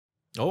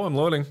Oh, I'm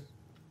loading.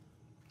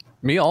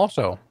 Me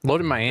also.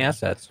 Loading my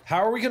assets. How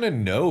are we gonna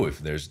know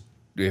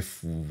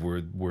if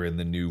we're in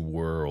the new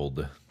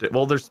world?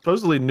 Well, there's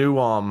supposedly new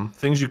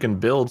things you can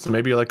build, so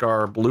maybe like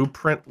our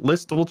blueprint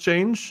list will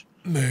change.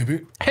 Maybe.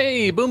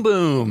 Hey, boom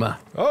boom.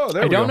 Oh,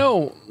 there we go. I don't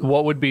know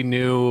what would be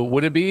new.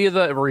 Would it be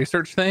the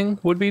research thing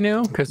would be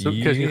new? Because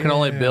you can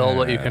only build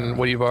what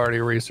you've already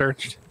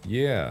researched.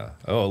 Yeah.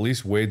 Oh, at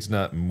least Wade's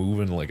not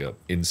moving like a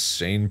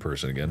insane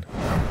person again.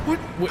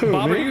 What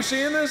Bob, are you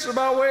seeing this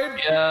about Wade?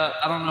 Yeah,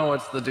 I don't know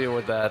what's the deal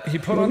with that. He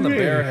put on the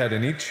bear head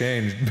and he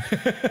changed.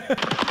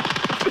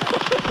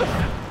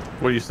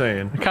 What are you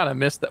saying? I kind of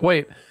missed that.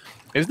 Wait,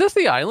 is this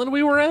the island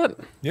we were at?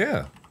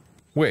 Yeah.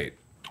 Wait.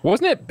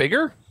 Wasn't it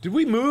bigger? Did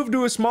we move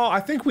to a small? I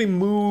think we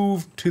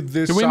moved to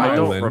this Did we move? I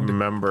island. don't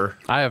remember.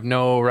 I have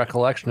no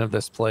recollection of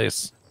this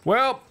place.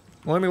 Well,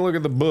 let me look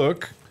at the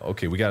book.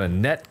 Okay, we got a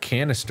net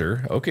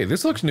canister. Okay,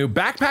 this looks new.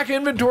 Backpack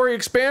inventory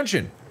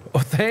expansion. Oh,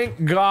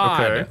 thank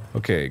God.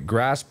 Okay,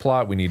 grass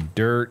plot. We need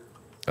dirt.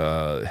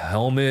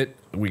 Helmet.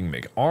 We can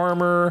make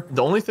armor.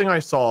 The only thing I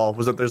saw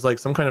was that there's like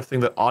some kind of thing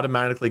that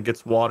automatically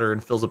gets water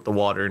and fills up the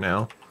water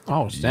now.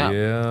 Oh, snap.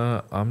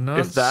 Yeah, I'm not.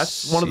 If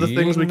that's one of the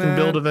things we can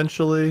build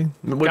eventually.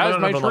 Guys,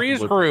 my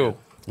trees grew.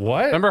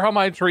 What? Remember how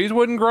my trees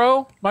wouldn't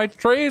grow? My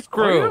trees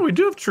grew. Oh, yeah, we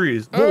do have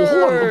trees. Whoa,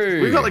 hold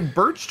on. We got like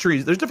birch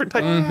trees. There's different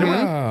types.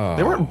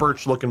 They weren't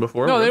birch looking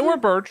before. No, they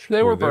weren't birch.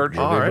 They were birch.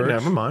 All right,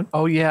 never mind.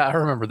 Oh, yeah, I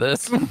remember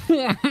this.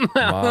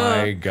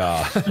 My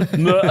God.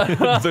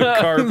 The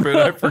carpet.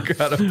 I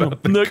forgot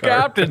about the carpet.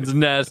 Captain's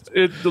nest.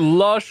 It's the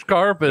lush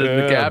carpet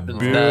in the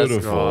captain's nest.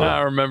 Beautiful. I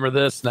remember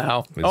this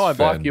now. It's I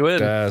blocked you in.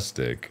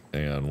 Fantastic.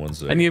 Hang on one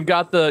second. And you've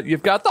got the,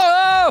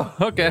 oh,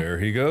 okay. There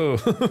he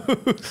goes.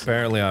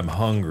 Apparently I'm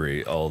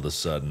hungry all of a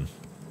sudden.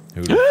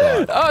 Who'd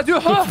have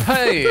thought?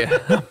 Hey,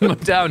 I'm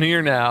down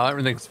here now.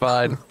 Everything's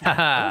fine.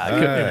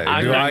 Hey,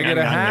 do I get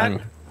a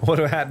hat? What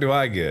hat do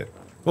I get?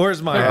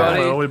 Where's my hat?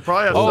 Well, we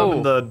probably have some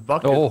in the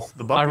buckets. Oh,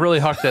 the buckets. I really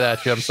hucked it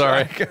at you. I'm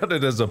sorry. I got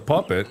it as a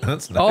puppet.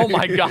 That's nice. Oh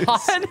my God!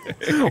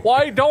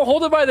 Why? Don't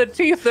hold it by the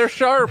teeth. They're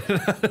sharp.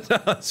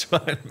 That's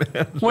fine,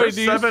 man. Wait,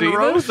 do you 7 see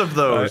rows this? of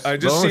those. I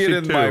just only see it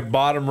in 2. my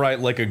bottom right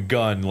like a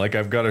gun, like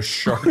I've got a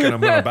shark and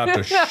I'm about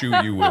to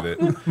shoot you with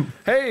it.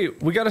 Hey,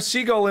 we got a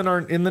seagull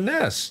in the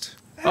nest.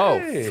 Oh,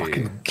 Hey.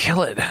 fucking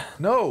kill it.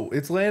 No,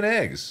 it's laying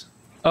eggs.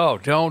 Oh,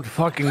 don't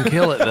fucking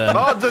kill it then.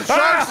 Oh, the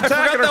shark's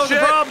attacking our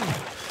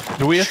ship.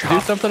 Do we have to do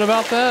something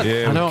about that?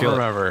 Yeah, I we don't kill it.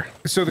 remember.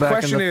 So the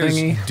Back in question the is,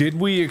 thingy. did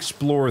we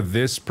explore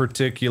this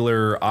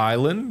particular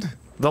island?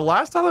 The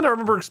last island I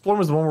remember exploring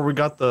was the one where we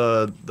got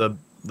the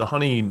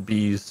honey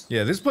bees.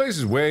 Yeah, this place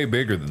is way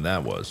bigger than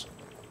that was.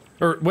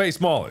 Or way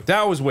smaller.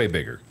 That was way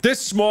bigger. This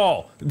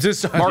small.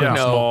 This Mark yeah.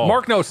 no. Small.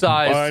 Mark no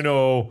size. I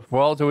know.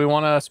 Well, do we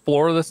want to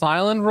explore this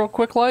island real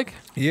quick, like?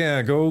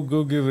 Yeah, go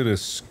give it a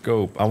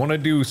scope. I want to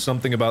do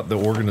something about the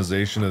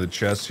organization of the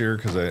chests here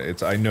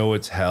because I know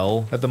it's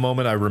hell at the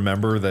moment. I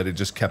remember that it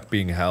just kept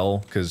being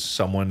hell because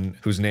someone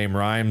whose name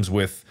rhymes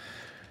with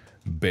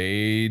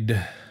Bade.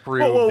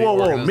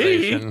 Whoa,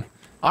 me?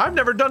 I've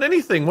never done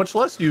anything, much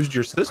less used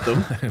your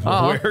system.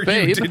 Where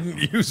babe. you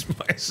didn't use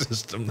my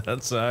system.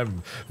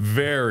 I'm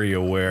very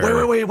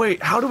aware.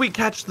 Wait. How do we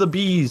catch the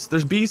bees?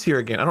 There's bees here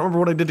again. I don't remember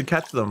what I did to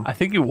catch them. I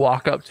think you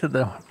walk up to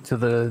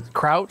the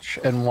crouch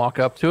and walk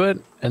up to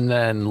it, and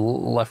then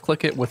left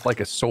click it with like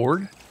a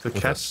sword. To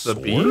catch the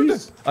sword?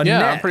 bees? A Yeah,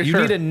 net. I'm pretty you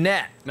sure. need a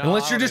net. No,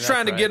 Unless I you're don't just think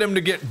trying to that's get him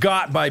to get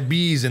got by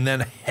bees and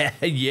then,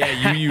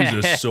 yeah, you use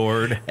a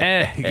sword.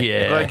 Yeah.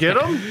 Did I get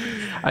them?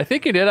 I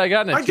think you did. I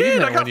got an I achievement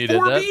did. I got when you did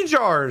 4 that. bee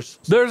jars.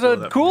 There's Oh, a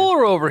that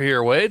cooler over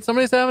here, Wade.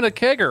 Somebody's having a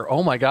kegger.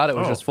 Oh my God, it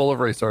was Oh. just full of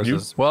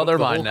resources. Well, they're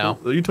mine now.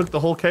 You took the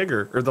whole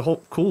kegger, or the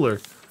whole cooler.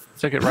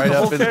 Took it right The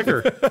up. whole in-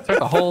 kegger. Took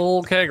the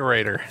whole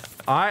kegerator.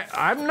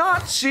 I'm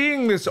not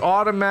seeing this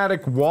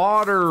automatic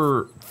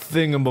water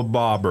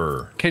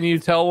thingamabobber. Can you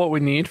tell what we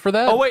need for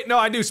that? Oh wait, no,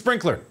 I do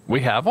sprinkler.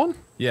 We have one?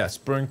 Yeah,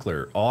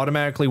 sprinkler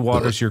automatically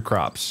waters your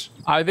crops.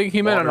 I think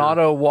he meant an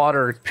auto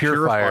water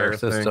purifier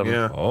thing, system.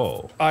 yeah.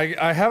 Oh, I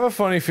have a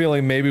funny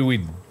feeling maybe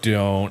we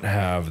don't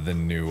have the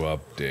new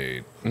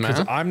update because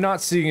Nah. I'm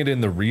not seeing it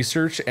in the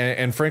research,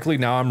 and frankly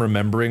now I'm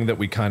remembering that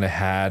we kind of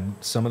had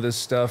some of this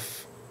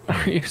stuff.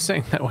 Are you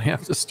saying that we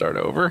have to start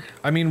over?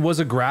 I mean, was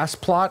a grass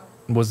plot?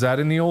 Was that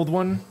in the old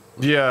one?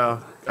 Yeah,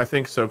 I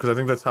think so, because I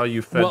think that's how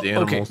you fed the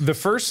animals. okay. The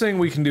first thing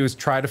we can do is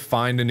try to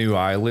find a new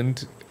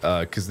island,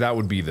 because that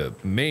would be the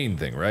main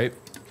thing, right?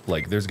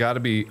 Like, there's got to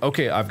be.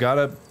 Okay, I've got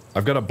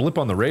a blip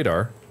on the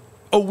radar.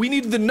 Oh, we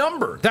need the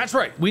number. That's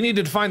right. We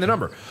needed to find the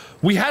number.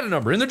 We had a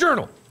number in the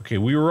journal. Okay,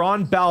 we were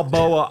on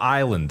Balboa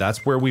Island.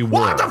 That's where we were.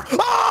 What the?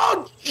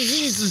 Oh,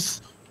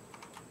 Jesus!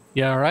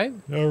 Yeah, all right.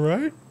 All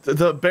right.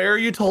 The bear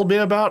you told me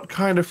about,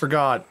 kind of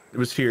forgot it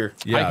was here.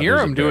 Yeah, I hear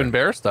there's a him doing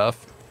bear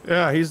stuff.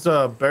 Yeah, he's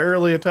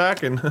barely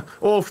attacking.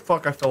 Oh,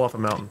 fuck, I fell off a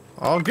mountain.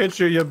 I'll get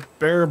you, you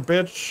bear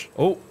bitch.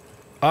 Oh,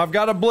 I've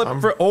got a blip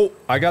for. Oh,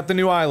 I got the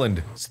new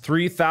island. It's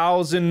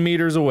 3,000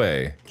 meters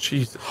away.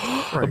 Jesus A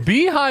Christ.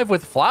 beehive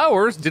with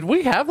flowers. Did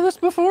we have this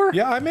before?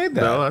 Yeah, I made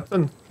that. No, that's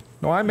an...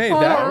 No, I made Oh,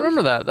 that. I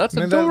remember that. That's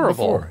Made that adorable.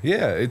 before.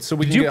 Yeah, it's so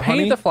we Did can you get paint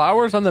honey. the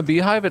flowers on the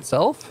beehive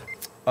itself?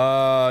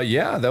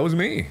 Yeah, that was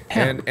me.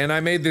 And I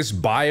made this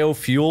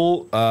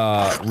biofuel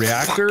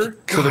reactor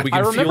so that we I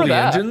can remember fuel the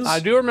that. engines. I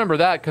do remember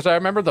that because I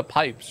remember the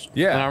pipes.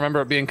 Yeah. And I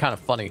remember it being kind of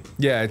funny.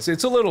 Yeah, it's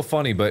a little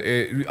funny, but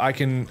I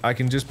can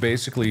just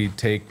basically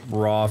take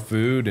raw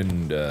food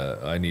and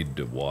I need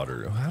to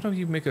water. How do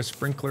you make a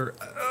sprinkler?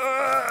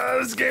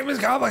 This game is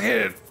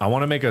complicated. I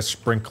want to make a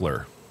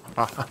sprinkler.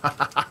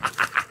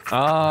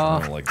 I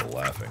don't like the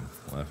laughing.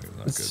 Laughing's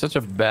not It's good. such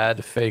a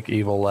bad, fake,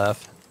 evil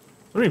laugh.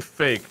 What do you mean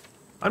fake?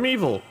 I'm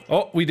evil.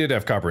 Oh, we did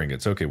have copper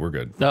ingots. Okay, we're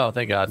good. Oh,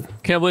 thank God.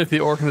 Can't believe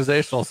the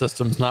organizational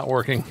system's not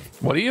working.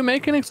 What are you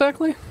making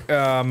exactly?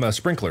 A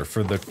sprinkler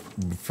for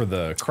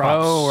the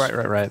crops. Oh,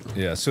 right.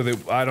 Yeah, so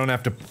that I don't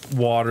have to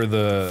water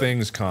the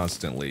things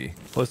constantly.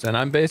 Listen,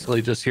 I'm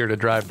basically just here to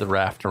drive the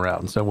raft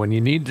around. So when you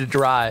need to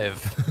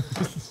drive,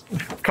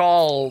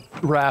 call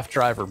raft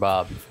driver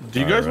Bob. Do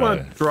you guys want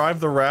Alright. to drive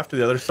the raft to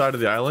the other side of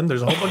the island?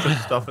 There's a whole bunch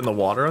of stuff in the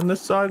water on this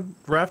side,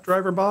 raft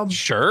driver Bob.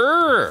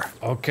 Sure.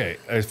 Okay,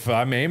 if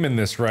I'm aiming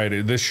this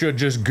right, this should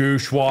just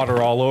goosh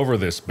water all over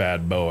this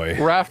bad boy.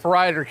 Raft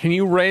rider, can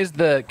you raise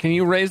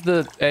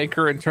the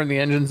anchor and turn the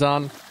engines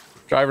on?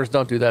 Drivers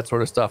don't do that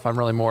sort of stuff. I'm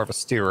really more of a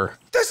steerer.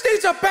 This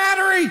needs a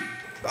battery!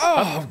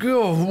 Oh,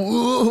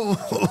 go.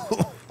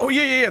 Oh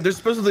yeah. There's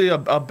supposedly a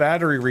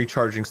battery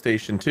recharging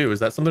station too. Is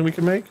that something we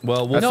can make?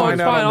 Well, we'll No, find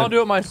it's out fine. on I'll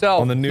do it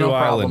myself. on the new No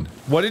island.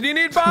 problem. What did you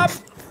need, Bob?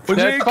 What did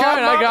you That's need,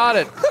 fine. I Bob? got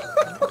it.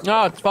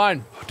 No, it's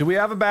fine. Do we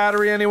have a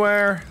battery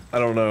anywhere? I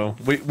don't know.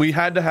 We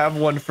had to have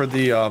one for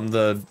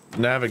the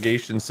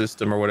navigation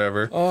system or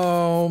whatever.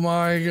 Oh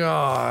my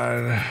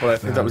god. But I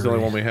think that was the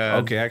only one we had.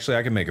 Okay, actually,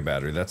 I can make a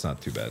battery. That's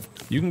not too bad.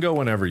 You can go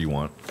whenever you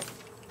want.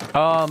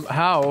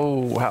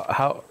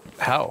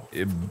 How?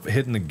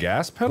 Hitting the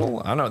gas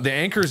pedal? I don't know. The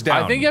anchor's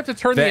down. I think you have to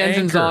turn the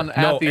engines anchor- on at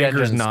no, the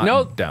anchor's engines. not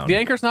No, down. the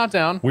anchor's not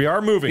down. We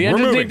are moving. The We're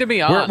engines moving. need to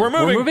be on. We're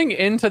moving. We're moving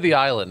into the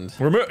island.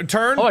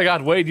 Turn. Oh my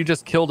God, Wade, you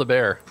just killed a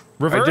bear.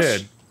 Reverse. I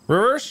did.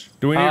 Reverse.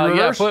 Do we need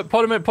reverse? Yeah,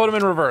 put them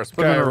in reverse.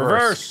 Put 'em Okay, in reverse.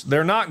 reverse.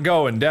 They're not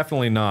going.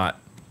 Definitely not.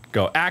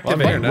 Go.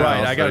 Activate. here now,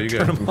 right. I so gotta you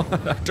turn go. them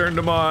on. I turned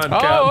them on. Oh,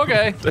 Cap.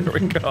 okay. There we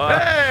go.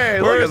 Hey,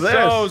 We're look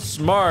at so this.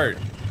 smart.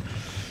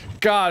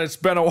 God, it's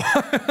been a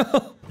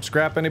while.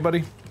 Scrap,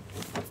 anybody?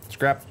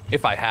 Scrap.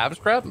 If I have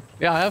scrap,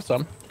 yeah, I have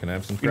some. Can I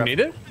have some You scrap? need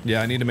it?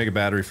 Yeah, I need to make a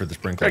battery for the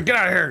sprinkler. Hey, get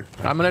out of here!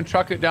 I'm gonna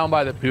chuck it down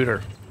by the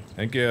pewter.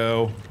 Thank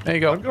you. There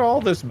you go. Look at all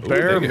this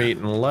bear thank you. meat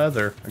and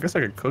leather. I guess I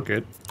could cook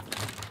it.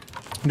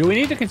 Do we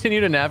need to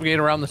continue to navigate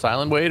around this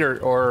island, Wade,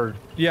 or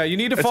Yeah, you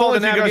need to It's follow all the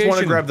if you guys navigation.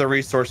 want to grab the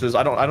resources.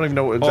 I don't even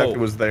know what exactly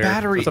was there.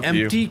 Battery It's up to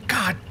you. empty.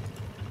 God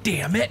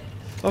damn it.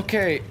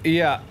 Okay,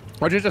 yeah.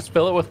 would you just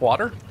fill it with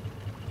water?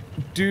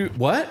 Do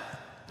what?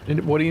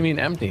 And what do you mean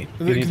empty?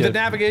 You The, need the to-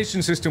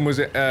 navigation system was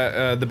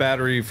the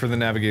battery for the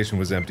navigation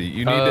was empty.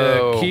 You need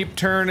Oh. to keep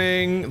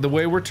turning the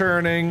way we're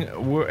turning.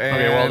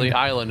 Okay, well the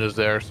island is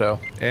there, so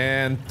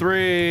and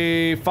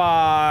 3,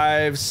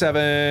 5,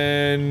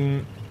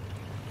 7.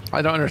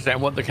 I don't understand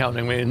what the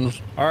counting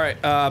means. All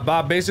right,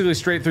 Bob. Basically,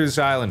 straight through this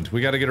island. We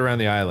got to get around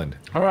the island.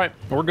 All right,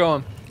 we're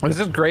going. This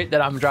is great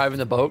that I'm driving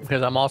the boat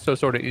because I'm also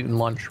sort of eating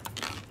lunch.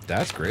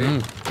 That's great.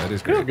 That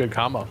is It's a great. good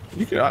combo.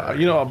 You can,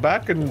 you know,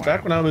 back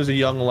when I was a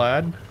young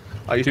lad,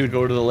 I used to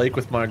go to the lake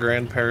with my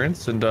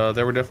grandparents, and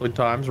there were definitely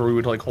times where we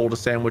would like hold a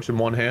sandwich in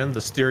one hand, the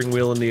steering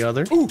wheel in the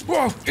other. Ooh,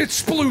 whoa!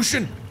 It's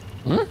splooshing.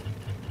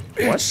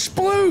 It's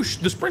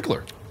sploosh. The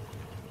sprinkler.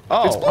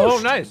 Oh,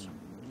 Oh, nice.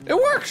 It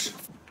works.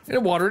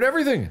 It watered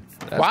everything.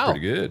 That's Wow. pretty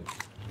good.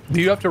 Do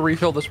you have to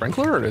refill the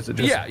sprinkler, or does it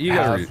just? Yeah, you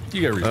gotta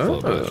refill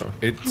it. Oh.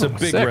 It's a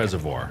big sick.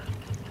 reservoir.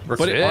 but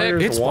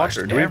it's water. washed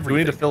Do we need to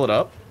everything. fill it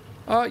up?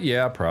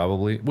 Yeah,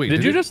 probably. Wait,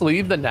 Did you it- just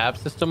leave the nav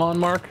system on,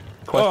 Mark?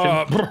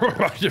 Question.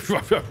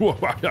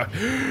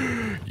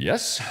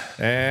 Yes.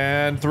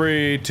 And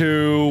 3,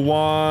 2,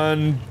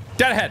 1.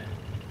 Dead ahead.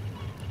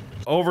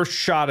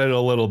 Overshot it a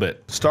little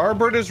bit.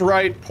 Starboard is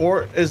right,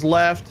 port is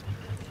left.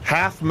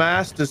 Half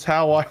mast is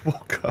how I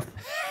woke up.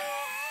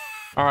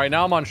 All right,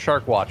 now I'm on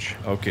Shark Watch.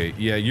 Okay,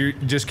 yeah, you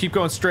just keep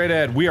going straight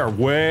ahead. We are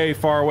way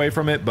far away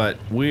from it, but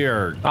we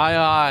are.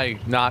 Aye,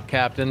 not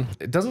Captain.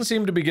 It doesn't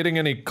seem to be getting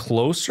any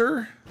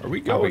closer. Are we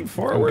going I'm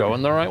forward?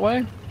 going the right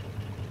way.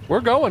 We're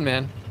going,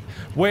 man.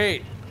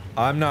 Wait,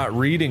 I'm not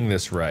reading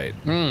this right.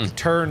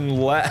 Turn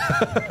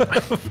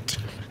left.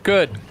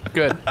 Good,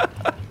 good.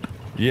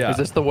 Yeah. Is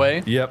this the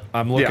way? Yep,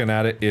 I'm looking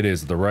at it. It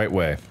is the right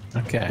way.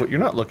 Okay. But you're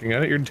not looking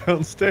at it, you're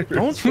downstairs.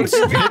 Don't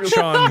snitch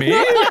on me.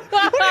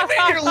 What do you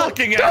mean you're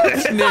looking at it?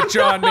 Snitch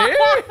on me.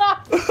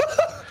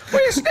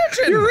 What are you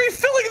snitching? You're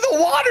refilling the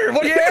water.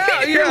 What do you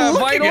mean you're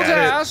looking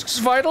at it?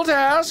 vital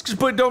tasks,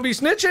 but don't be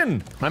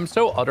snitching. I'm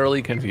so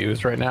utterly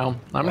confused right now.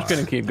 I'm just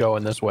gonna keep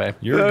going this way.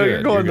 You're No, good.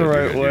 you're going the good,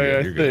 right you're way, good,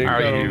 I you're good. think. Are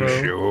I don't you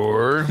know.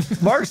 sure?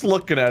 Mark's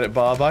looking at it,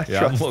 Bob. I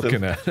Yeah, I'm trust looking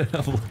him. at it.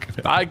 I'm looking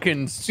at I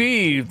can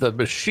see the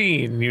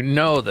machine. You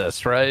know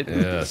this, right? it.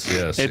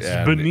 Yes. It's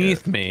and,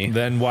 beneath me.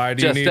 Then why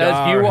do you Just need as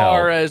our you help?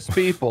 are as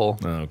people.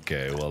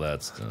 Okay, well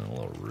that's a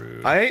little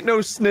rude. I ain't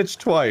no snitch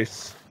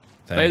twice.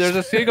 Hey, there's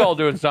a seagull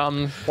doing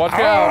something. Watch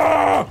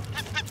out.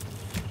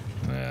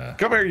 Yeah.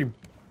 Come here, you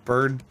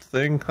bird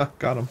thing.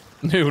 Got him.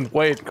 Dude,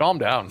 wait, calm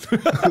down.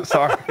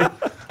 Sorry.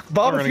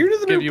 Bob, We're if you're gonna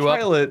the give new you up.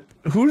 pilot,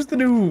 who's the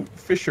new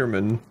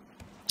fisherman?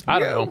 I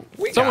don't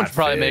know. Someone should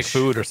probably make fish.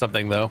 food or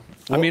something, though.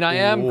 I mean, I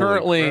am Holy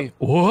currently.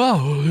 Whoa,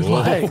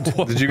 lagged.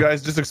 Did you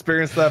guys just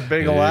experience that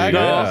big lag? No,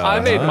 Yeah. I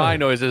made my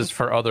noises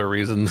for other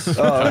reasons.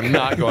 I'm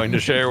not going to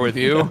share with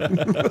you.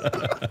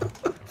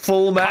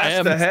 Full I mast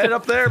am ahead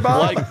up there,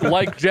 Bob?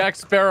 Like Jack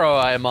Sparrow,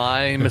 am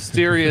I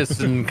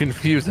mysterious and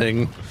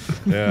confusing?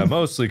 Yeah,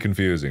 mostly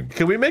confusing.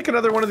 Can we make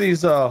another one of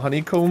these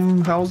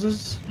honeycomb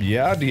houses?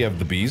 Yeah, do you have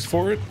the bees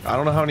for it? I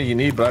don't know how many you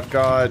need, but I've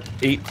got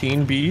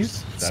 18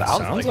 bees. That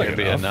Sounds like it'd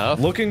be enough.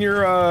 Look in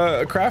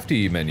your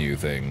crafty menu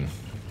thing.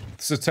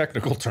 It's a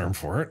technical term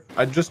for it.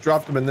 I just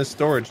dropped them in this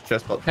storage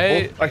chest. But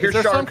Hey, I hear is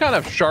there shark. some kind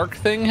of shark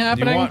thing Do you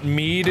happening? want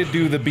me to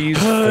do the bees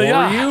for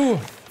yeah. you?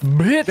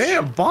 Bitch!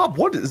 Damn, Bob,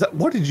 what is that?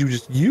 What did you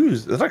just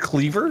use? Is that a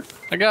cleaver?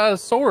 I got a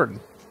sword.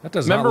 That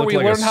does Remember not look we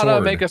like learned a how sword.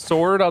 to make a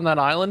sword on that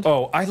island?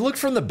 Oh, I looked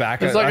from the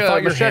back. It's I like a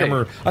thought your machete.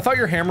 hammer. I thought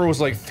your hammer was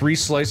like 3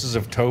 slices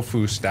of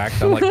tofu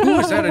stacked. I'm like, ooh,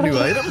 is that a new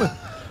item?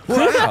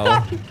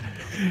 Wow.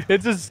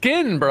 It's a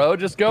skin, bro.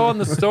 Just go on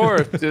the store.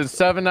 It's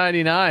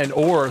 $7.99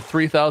 or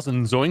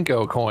 3,000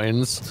 Zoinko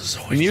coins.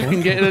 And you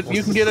can get it.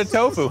 You can get a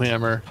tofu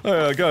hammer.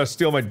 I gotta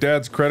steal my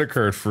dad's credit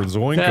card for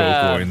Zoinko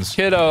Yeah, coins.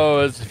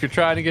 kiddos, if you're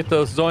trying to get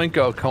those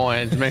Zoinko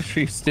coins, make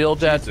sure you steal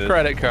Dad's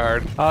credit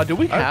card. Do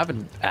we have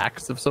an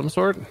axe of some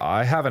sort?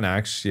 I have an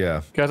axe,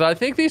 yeah. Because I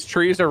think these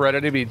trees are ready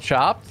to be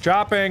chopped.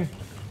 Chopping.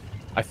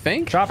 I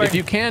think. Chopping. If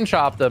you can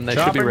chop them, they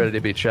should Chopping. be ready to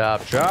be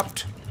chopped.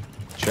 Chopped.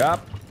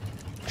 Chop.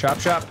 Chop,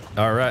 chop.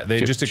 All right, they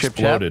Chip, just chip, chop.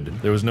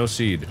 exploded. There was no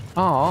seed.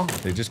 Aw.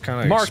 They just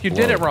kind of Mark, you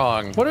did it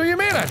wrong. What do you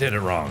mean I did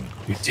it wrong?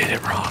 You did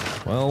it wrong.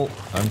 Well,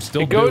 I'm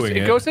still It goes. doing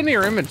It goes into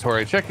your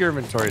inventory. Check your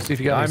inventory. See if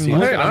you got any seeds.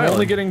 I'm only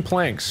island. getting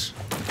planks,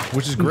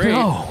 which is great.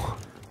 No.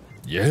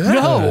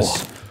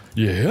 Yes.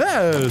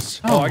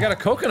 Yes. Oh, I got a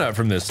coconut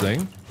from this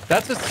thing.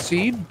 That's a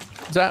seed.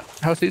 Is that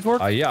how seeds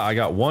work? Yeah, I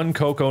got 1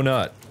 cocoa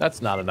nut.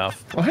 That's not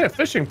enough. Oh, hey, a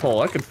fishing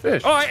pole. I could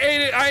fish. Oh, I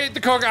ate it. I ate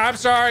the coconut. I'm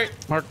sorry.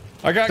 Mark,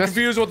 I got That's-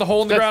 confused with the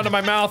hole in the ground in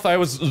my mouth. I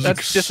was.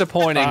 That's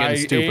disappointing and I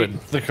stupid.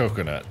 ate the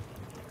coconut.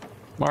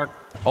 Mark.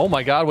 Oh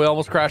my God, we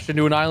almost crashed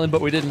into an island, but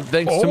we didn't.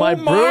 Thanks to Oh my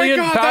my brilliant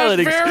God, that's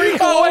piloting. very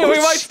Oh wait, we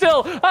close. might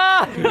still.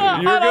 Ah, You're I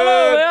don't good.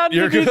 know, man.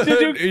 You're Did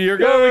good. you-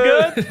 You're Are we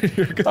good. good?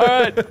 You're good. All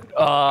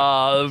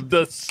right.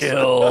 The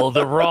skill,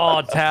 the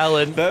raw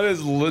talent. That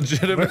is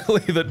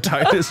legitimately the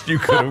tightest you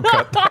could have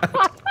cut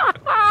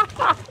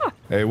that.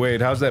 Hey,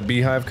 wait, how's that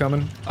beehive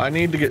coming? I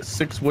need to get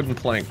 6 wooden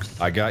planks.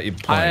 I got you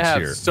planks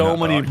have here. so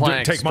many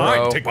planks, Take mine.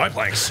 bro. Take my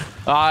planks.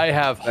 I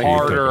have you.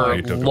 harder,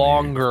 He took them.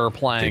 longer He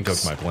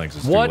planks. took my planks.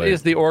 It's too What late.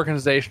 is the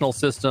organizational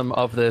system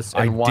of this,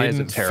 and why is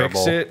it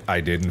terrible? fix it.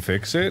 I didn't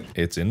fix it.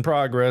 It's in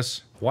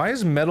progress. Why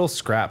is metal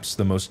scraps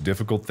the most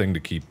difficult thing to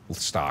keep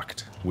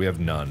stocked? We have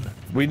none.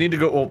 We need to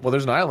go. Well,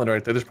 there's an island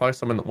right there. There's probably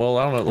some in the. Well,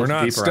 I don't know. It We're looks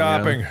not deeper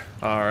on the stopping. island.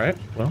 All right.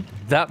 Well,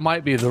 That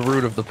might be the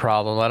root of the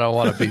problem. I don't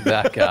want to be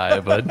that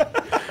guy, but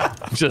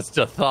just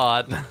a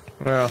thought.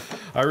 well.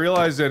 I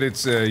realized that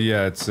it's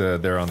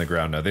they're on the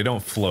ground now. They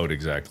don't float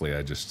exactly.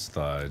 I just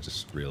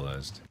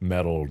realized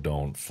metal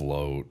don't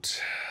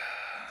float.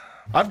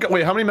 I've got.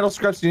 Wait, how many metal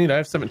scraps do you need? I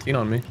have 17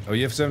 on me. Oh,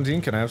 you have 17?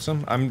 Can I have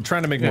some? I'm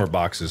trying to make more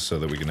boxes so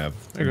that we can have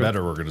you go.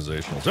 better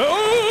organizational.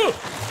 Oh!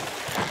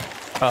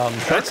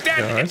 It's dead.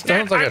 Yeah, It's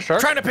sounds dead. like a I'm shark.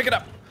 trying to pick it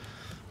up.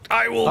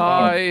 I will.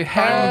 I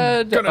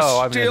had. I'm gonna Oh,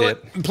 I'm an steal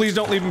idiot. it. Please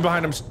don't leave me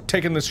behind. I'm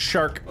taking this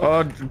shark.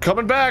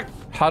 Coming back.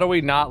 How do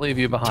we not leave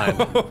you behind?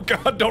 Oh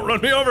God! Don't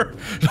run me over!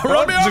 Don't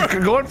run me over!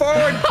 Going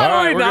forward.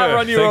 How do we not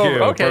run you Thank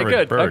over? Okay, Perfect,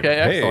 good. perfect. Okay,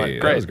 excellent. Hey,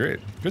 Great. That was great.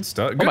 Good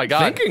stuff. Good my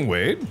God. thinking,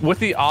 Wade. With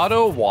the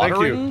auto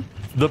watering, you.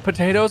 the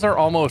potatoes are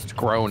almost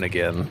grown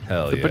again.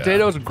 Hell the yeah.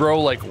 potatoes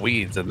grow like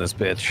weeds in this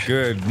bitch.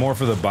 Good. More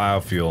for the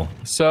biofuel.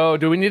 So,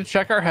 do we need to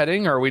check our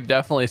heading, or are we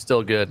definitely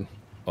still good?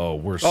 Oh,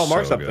 we're Oh,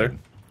 Mark's so up good. there.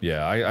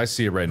 Yeah, I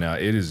see it right now.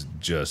 It is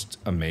just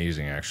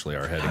amazing. Actually,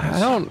 our heading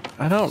is.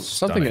 I don't.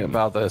 Something Stunning.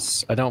 about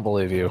this. I don't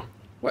believe you.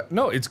 What?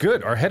 No, it's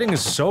good. Our heading is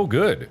so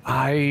good.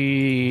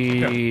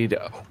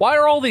 Why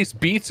are all these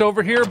beets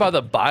over here by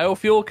the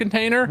biofuel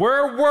container?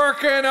 We're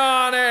working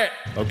on it.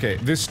 Okay,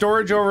 this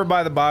storage over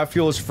by the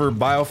biofuel is for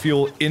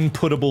biofuel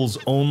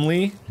inputables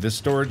only. This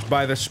storage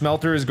by the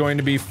smelter is going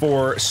to be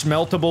for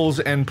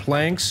smeltables and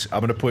planks.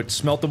 I'm gonna put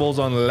smeltables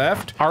on the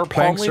left. Are palm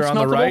planks leaves are on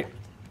the smeltable? right.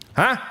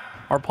 Huh?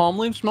 Are palm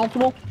leaves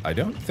meltable? I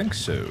don't think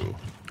so.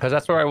 Because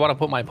that's where I want to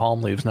put my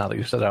palm leaves now that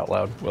you said it out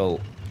loud. Well,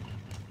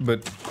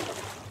 but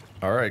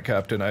all right,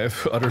 Captain. I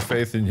have utter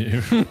faith in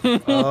you.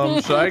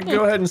 Should I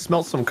go ahead and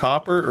smelt some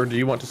copper, or do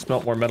you want to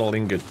smelt more metal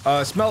ingot?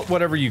 Smelt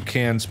whatever you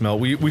can smelt.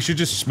 We should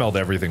just smelt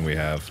everything we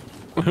have.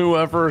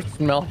 Whoever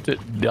smelt it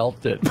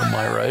dealt it. Am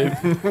I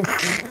right?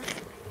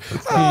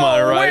 Am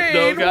I right,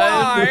 though,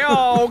 guys? Why?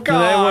 Oh God!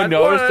 Did anyone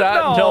notice what?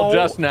 that until No.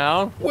 just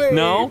now? Wait.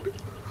 No?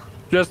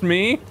 Just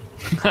me?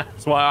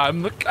 That's why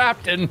I'm the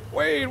captain.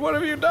 Wade, what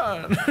have you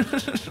done?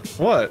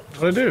 What?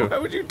 What'd I do? Why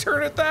would you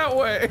turn it that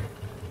way?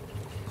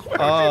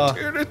 Why would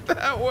you turn it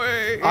that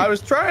way? I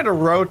was trying to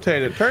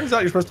rotate it. Turns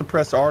out you're supposed to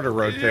press R to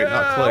rotate,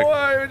 not click.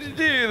 Why would you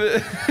do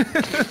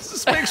that?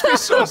 This makes me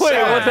so Wait,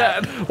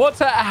 sad. what's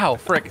that? Ow,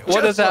 frick.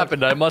 What has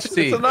happened? I must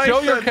see. nice Show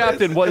your sentence.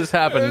 captain what has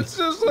happened. It's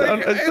just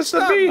like, It's just a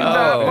not beat.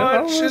 that Oh.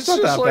 much. It's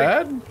not just that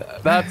like,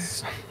 bad.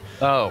 That's...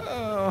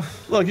 Oh.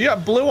 Look, you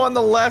got blue on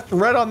the left,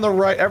 red on the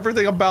right.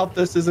 Everything about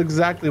this is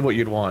exactly what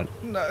you'd want.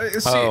 No,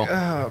 see,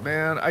 Oh.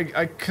 man, I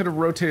could have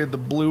rotated the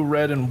blue,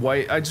 red, and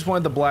white. I just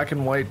wanted the black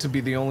and white to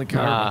be the only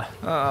color.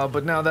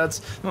 But now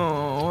that's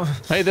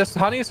Hey, this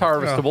honey's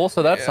harvestable,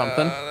 so that's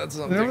something. That's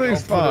something.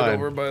 Everything's I'll put fine. it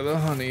over by the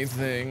honey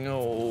thing.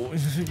 Oh,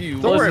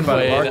 you. Don't worry Listen, about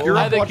it, Wade, Mark. You're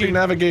I off think watching you-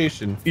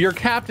 navigation. Your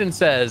captain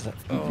says,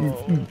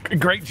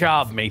 "Great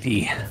job,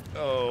 matey."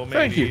 Oh,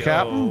 Thank you, maybe.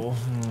 Captain. Oh,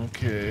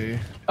 okay.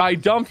 I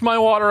dumped my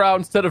water out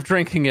instead of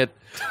drinking it.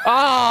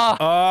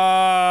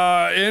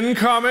 Ah!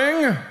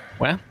 Incoming.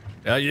 Well,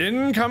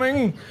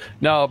 Incoming.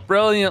 no, a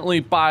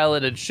brilliantly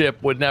piloted ship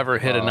would never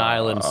hit an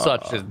island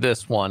such as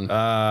this one.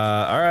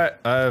 All right.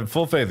 I have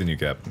full faith in you,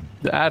 Captain.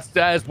 That's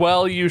as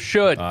well you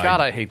should.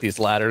 God, I hate these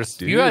ladders.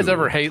 Do you guys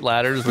ever hate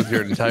ladders with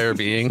your entire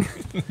being?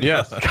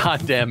 Yes.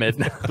 God damn it.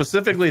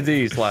 Specifically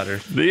these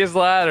ladders. These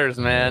ladders,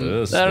 man.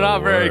 This is They're the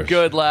not very worst.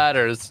 good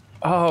ladders.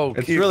 Oh,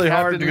 It's really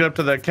hard to get up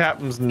to the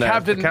captain's net. the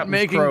Captain captain's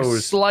making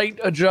crows. slight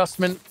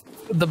adjustment.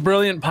 The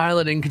brilliant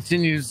piloting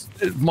continues.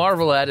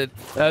 Marvel at it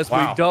as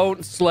Wow. we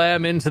don't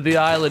slam into the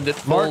island at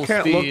full Mark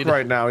can't speed. look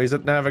right now. He's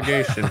at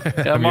navigation.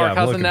 Yeah, Mark, I'm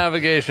how's the looking.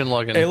 navigation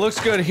looking? It looks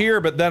good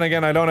here, but then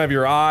again, I don't have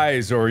your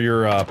eyes or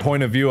your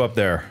point of view up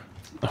there.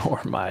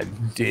 Or my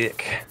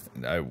dick.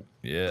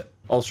 Yeah.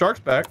 Oh, Shark's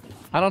back.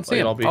 I don't see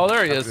Wait, him. I'll be- Oh,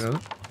 there he is.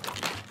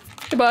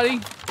 Hey, buddy.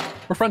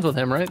 We're friends with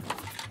him, right?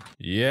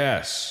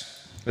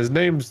 Yes. His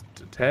name's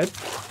Ted.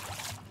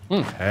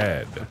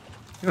 Head.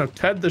 You know,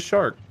 Ted the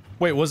shark.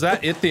 Wait, was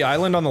that it? The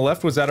island on the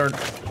left? Was that our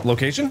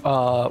location?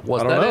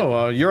 Was I don't that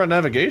know. You're on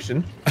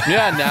navigation. it?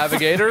 Yeah,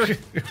 navigator.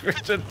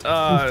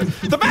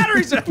 The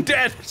battery's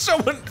dead.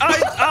 Someone,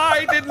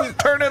 I didn't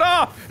turn it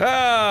off.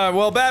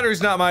 Well,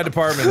 battery's not my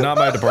department. Not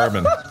my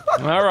department.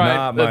 All right,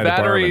 Not the my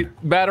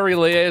battery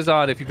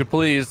liaison, if you could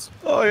please.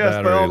 Oh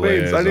yes, by all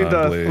Battery means. I need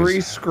liaison, please.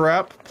 3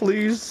 scrap,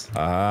 please.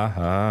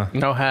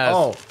 No has.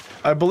 Oh,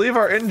 I believe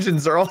our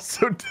engines are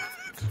also dead.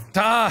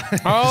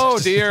 Oh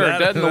dear,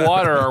 dead in the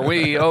water are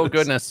we? Oh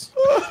goodness.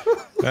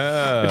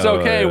 It's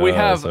okay. We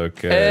have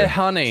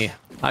honey.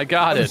 I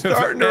got it.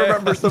 Starting to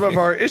remember some of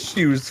our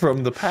issues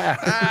from the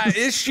past.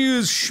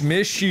 Issues,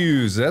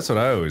 schmissues. That's what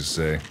I always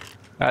say.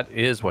 That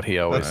is what he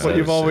always That's says. what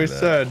you've always that.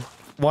 said.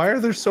 Why are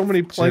there so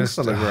many planks Just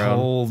on the ground?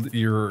 hold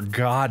your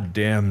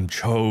goddamn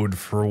chode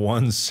for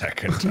 1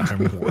 second.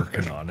 I'm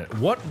working on it.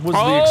 What was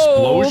the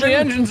explosion? the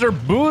engines are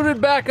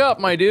booted back up,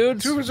 my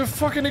dudes. Dude, it was a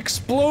fucking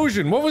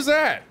explosion. What was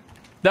that?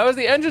 That was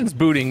the engines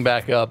booting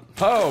back up.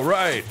 Oh,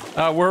 right.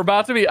 We're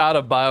about to be out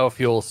of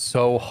biofuel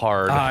so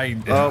hard.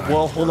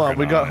 Well, hold on.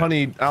 We got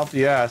honey out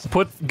the ass.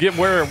 Give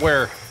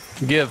where?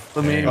 Give.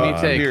 Let me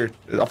take. Here,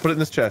 I'll put it in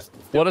this chest.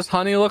 What does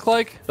honey look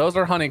like? Those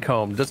are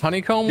honeycomb. Does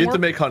honeycomb You have work? to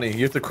make honey.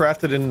 You have to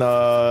craft it in.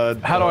 How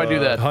do I do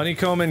that?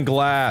 Honeycomb and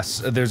glass.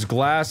 There's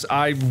glass.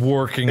 I'm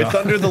working It's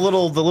on. under the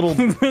little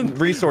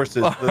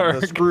resources.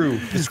 The screw.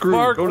 The screw.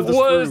 Mark, Go to the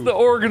what screw. is the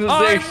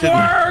organization?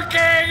 I'm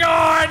working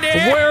on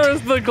it. Where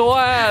is the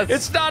glass?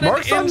 It's not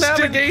Mark's an on instant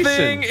navigation.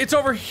 thing. It's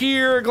over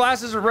here.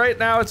 Glasses are right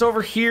now. It's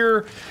over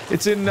here.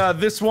 It's in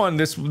this one.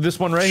 This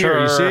one right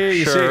here. You see?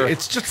 You Sure. see?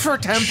 It's just for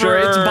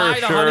temporary. It's by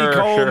the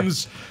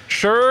honeycombs.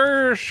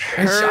 Sure.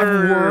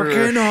 I'm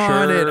working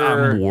on it.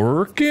 I'm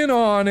working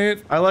on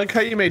it. I like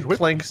how you made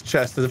Plank's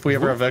chest as if we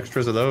ever have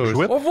extras of those.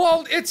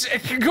 Well, it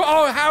can go.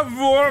 I'm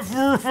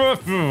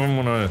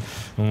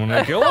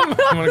gonna kill him.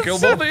 I'm gonna kill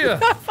both of you.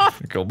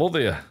 Kill both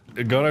of you.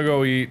 Gonna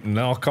go eat, and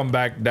then I'll come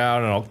back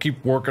down, and I'll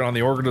keep working on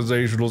the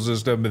organizational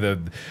system. The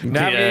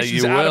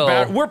navigation's you out will. of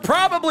battery. We're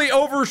probably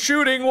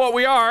overshooting what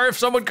we are. If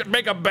someone could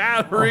make a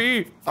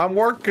battery. I'm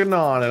working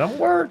on it. I'm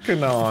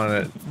working on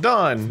it.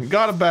 Done.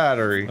 Got a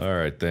battery. All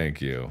right,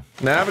 thank you.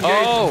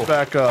 Navigation's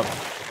back up.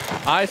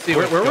 I see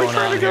Where what's are we going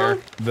trying on to go?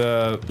 here.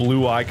 The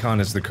blue icon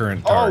is the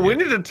current Oh, target. we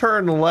need to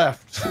turn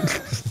left.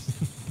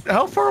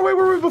 How far away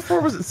were we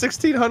before? Was it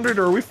 1600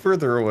 or are we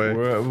further away?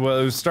 Well,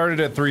 it started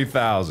at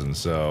 3,000,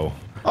 so.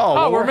 Oh, Oh,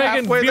 well, we're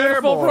making halfway there,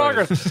 beautiful boys.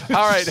 progress.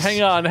 All right,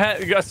 hang on.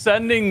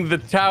 Ascending the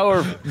tower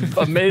of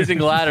amazing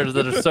ladders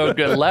that are so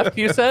good. Left,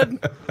 you said?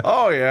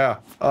 Oh yeah.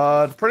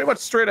 Pretty much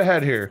straight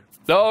ahead here.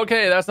 Oh,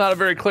 okay, that's not a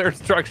very clear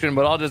instruction,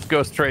 but I'll just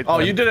go straight. Oh,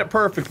 then. you did it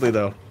perfectly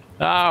though.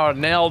 Oh,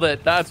 nailed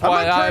it. That's I'm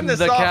why gonna turn I'm this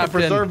the off and captain.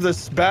 preserve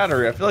this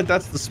battery. I feel like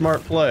that's the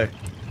smart play.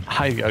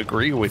 I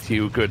agree with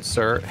you, good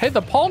sir. Hey,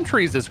 the palm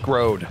trees is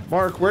growed.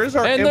 Mark, where's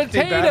our And the empty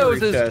potatoes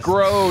battery is chest?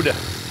 growed.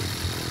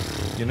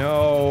 You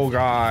know,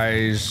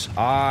 guys,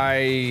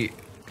 I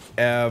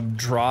am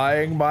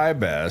trying my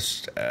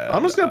best.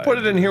 I'm just gonna put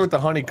it in here with the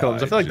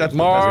honeycombs. I feel like that's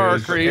Mark, the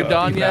best way are you to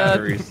done keep yet?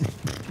 batteries.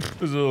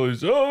 There's only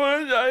so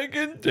much I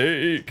can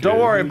take. Don't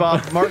worry,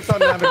 Bob. Mark's on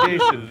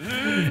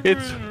navigation.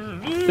 It's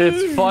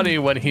It's funny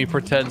when he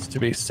pretends to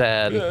be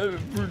sad.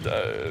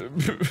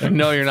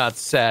 No, you're not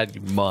sad,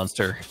 you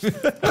monster.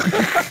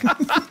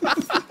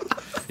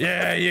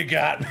 Yeah, you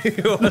got me.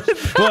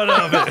 What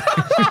of it?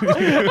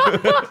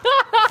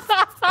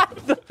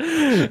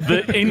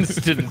 The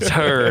instant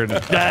turn.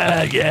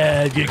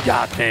 Yeah, you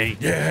got me.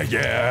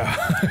 Yeah.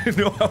 I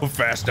know how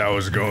fast I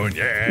was going.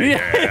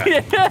 Yeah.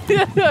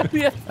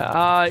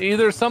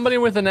 Either somebody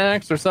with an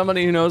axe or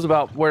somebody who knows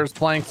about where's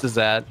planks is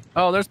at.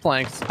 Oh, there's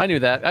planks. I knew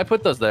that. I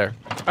put those there.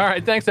 All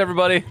right, thanks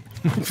everybody.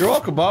 You're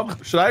welcome,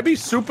 Bob. Should I be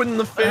souping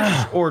the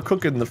fish or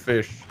cooking the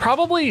fish?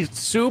 Probably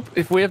soup.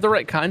 If we have the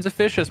right kinds of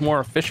fish, is more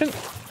efficient.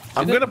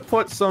 I'm gonna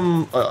put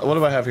some. What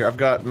do I have here? I've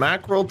got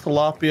mackerel,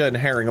 tilapia, and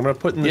herring. I'm gonna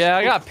put in this. Yeah,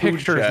 I got food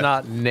pictures, chest.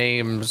 not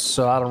names,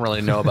 so I don't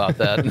really know about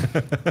that.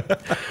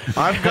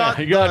 I've got.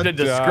 You got to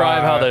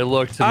describe how they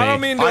look to me. I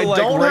don't mean to I like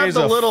don't have raise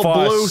the a little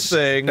fuss. blue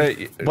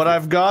thing, but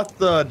I've got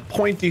the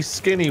pointy,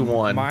 skinny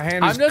one. My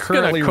hand I'm is just gonna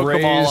currently cook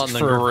 'em all raised on the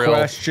for grill. a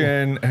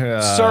question.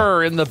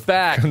 Sir, in the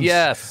back,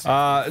 yes.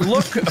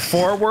 Look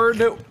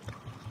forward.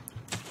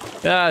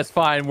 Yeah, it's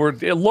fine.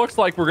 It looks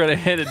like we're gonna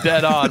hit it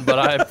dead on, but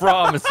I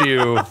promise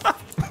you,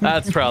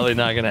 that's probably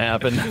not gonna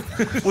happen.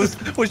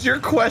 Was your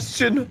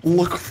question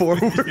look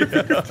forward?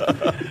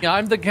 Yeah,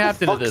 I'm the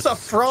captain of this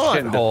What's a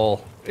frond?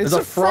 shithole. It's a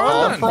a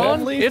frond.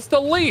 Frond? It's the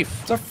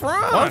leaf. It's a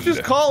frond. Why don't you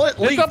just call it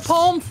leaf? It's a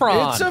palm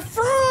frond. It's a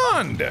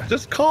frond.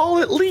 Just call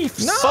it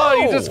leaves. No. Oh,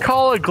 you just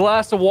call it a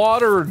glass of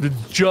water or a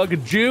jug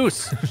of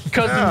juice.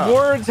 Because Yeah.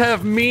 words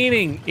have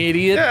meaning,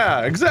 idiot.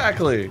 Yeah,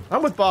 exactly.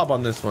 I'm with Bob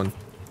on this one.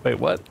 Wait,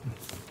 what?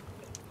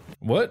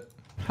 What?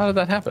 How did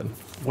that happen?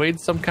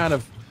 Wade's some kind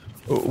of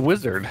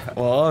wizard.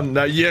 Well,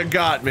 no, you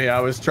got me.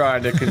 I was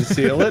trying to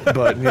conceal it,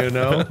 but you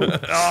know.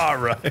 All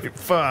right,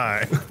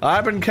 fine.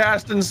 I've been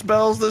casting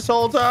spells this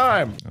whole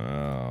time.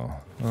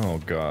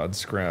 Oh God,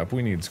 scrap.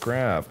 We need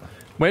scrap.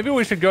 Maybe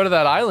we should go to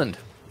that island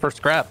for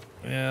scrap.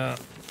 Yeah.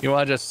 You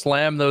want to just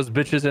slam those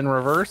bitches in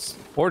reverse?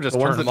 Or just The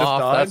turn ones them that just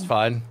off, died? that's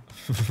fine.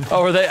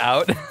 Oh, are they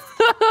out?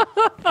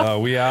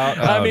 We out?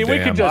 I Oh, mean, we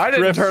could damn. I just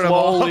didn't drift turn 'em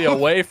slowly off.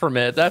 away from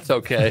it. That's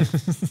okay.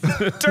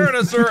 Turn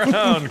us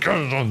around.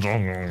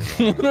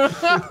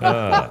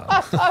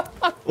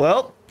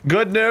 Well,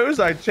 good news.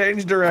 I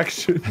changed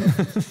direction.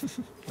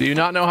 Do you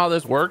not know how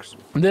this works?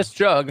 This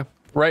jug,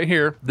 right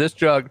here, this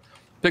jug,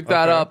 pick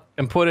that Okay. up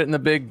and put it in the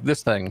big,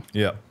 this thing.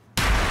 Yeah.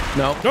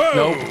 No,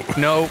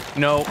 No!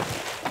 no.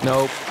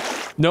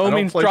 No don't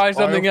means play try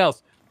file. something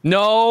else.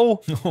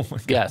 No. Oh my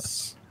God.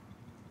 Yes.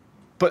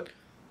 But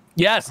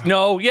Yes.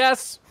 No.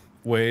 Yes.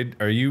 Wade,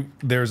 are you?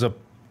 There's a.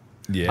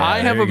 Yeah. I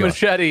have there a you go.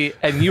 machete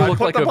and you I look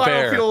put like the a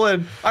bear. biofuel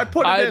in. I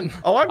put it in.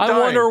 Oh, I'm I dying.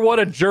 wonder what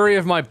a jury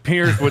of my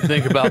peers would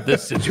think about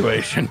this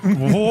situation.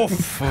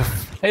 Woof.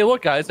 Hey,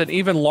 look, guys, an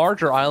even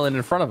larger island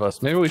in front of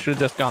us. Maybe we should have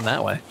just gone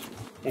that way.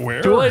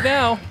 Where? Too late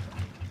now.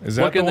 Is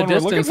that Look in the one we're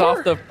looking distance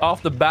for?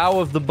 off the bow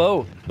of the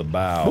boat. The We'll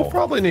bow.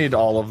 probably need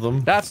all of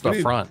them. That's the We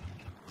need- front.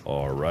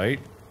 All right.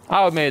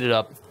 I made it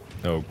up.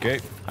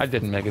 Okay. I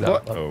didn't make it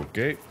up. What?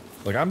 Okay.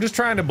 Look, I'm just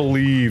trying to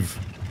believe,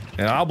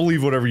 and I'll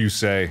believe whatever you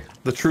say.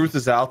 The truth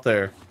is out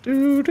there.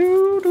 Do,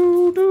 do,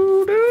 do,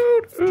 do,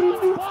 do,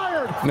 do.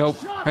 Nope.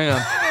 Hang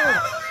on.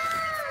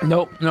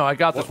 Nope. No, I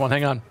got this one.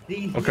 Hang on.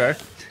 Okay.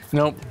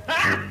 Nope.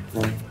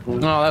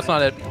 No, that's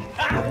not it.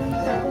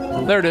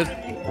 There it is.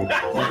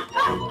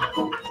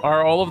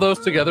 Are all of those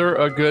together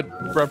a good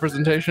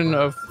representation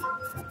of?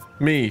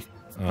 Me.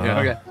 Yeah,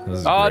 okay. This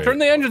is Turn great.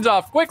 the engines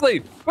off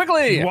quickly,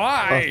 quickly.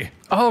 Why?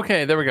 Oh,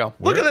 okay, there we go.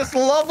 Look at this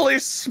lovely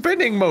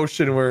spinning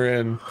motion we're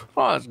in.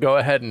 Oh, let's go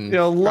ahead and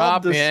You'll love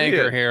drop to the see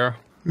anchor it. here.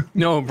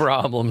 No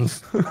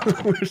problems.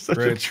 We're such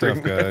a Great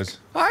stuff, dream. guys.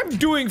 I'm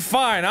doing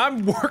fine.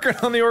 I'm working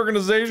on the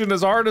organization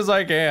as hard as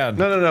I can.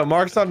 No.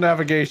 Mark's on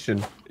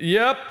navigation.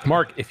 Yep.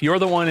 Mark, if you're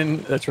the one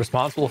that's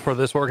responsible for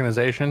this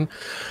organization,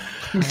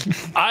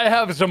 I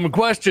have some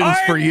questions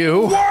for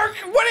you. Mark,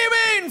 what do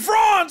you mean?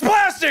 Fronds,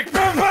 plastic,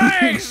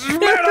 planks,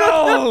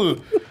 metal.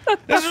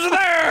 This is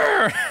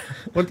there.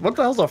 What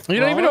the hell's a frond? You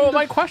don't even know what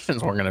my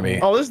questions were going to be.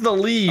 Oh, this is the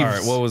leaves. All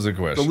right. What was the The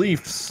question?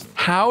 leaves.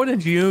 How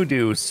did you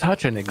do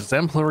such an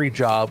exemplary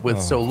job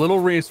with so little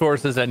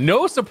resources and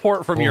no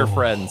support from your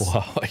friends?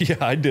 Wow. Yeah,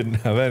 I didn't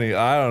have any.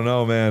 I don't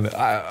know, man.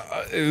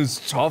 It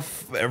was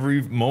tough.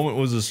 Every moment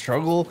was a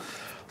struggle,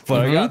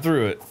 but I got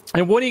through it.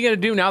 And what are you going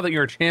to do now that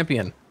you're a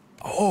champion?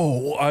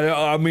 Oh,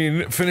 I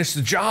mean, finish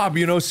the job,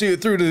 you know, see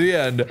it through to the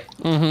end.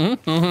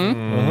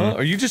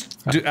 Are you just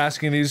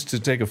asking these to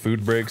take a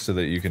food break so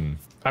that you can?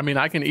 I mean,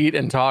 I can eat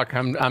and talk.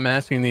 I'm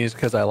asking these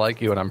because I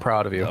like you and I'm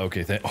proud of you.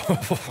 Okay,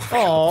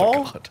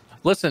 Oh.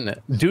 Listen,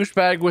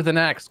 douchebag with an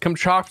axe, come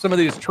chop some of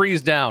these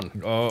trees down.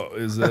 Oh,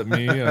 is that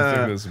me? I think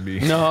that's me.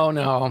 No,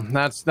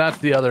 that's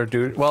the other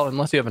dude. Well,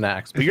 unless you have an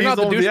axe, but you're not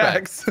the He's on douchebag.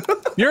 axe.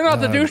 You're not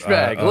the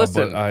douchebag.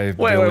 Listen,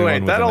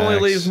 Wait. That only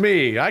leaves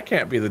me. I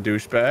can't be the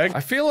douchebag.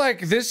 I feel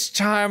like this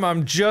time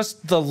I'm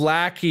just the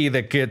lackey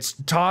that gets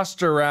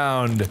tossed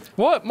around.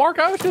 what, Mark?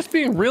 I was just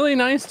being really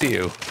nice to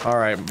you. All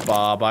right,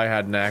 Bob. I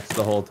had an axe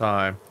the whole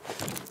time.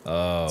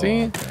 Oh,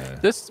 See? okay.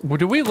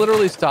 Do we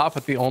literally stop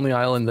at the only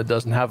island that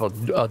doesn't have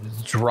a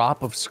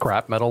drop of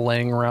scrap metal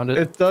laying around it?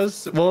 It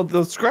does. Well,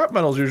 the scrap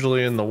metal's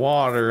usually in the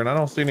water, and I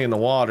don't see any in the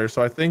water,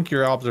 so I think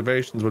your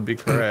observations would be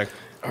correct.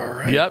 All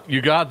right. Yep,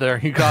 you got there.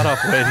 You got up,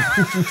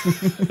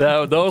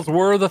 Wade. Those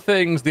were the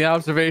things, the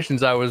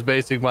observations I was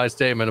basing my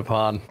statement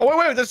upon. Oh,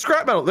 wait, there's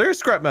scrap metal. There's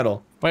scrap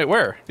metal. Wait,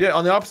 where? Yeah,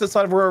 on the opposite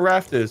side of where a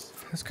raft is.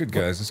 That's good,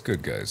 guys. That's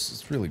good, guys.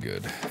 It's really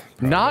good.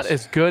 Not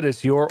as good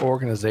as your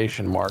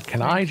organization, Mark.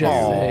 Can I just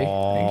say?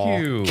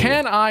 Thank you.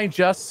 Can I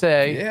just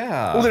say?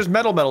 Yeah. Oh, there's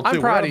metal too. I'm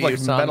proud of We're out you,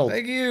 son. metal.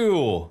 Thank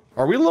you.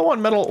 Are we low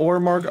on metal ore,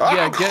 Mark?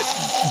 Yeah,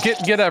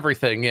 get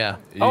everything. Yeah.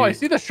 Oh, I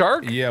see the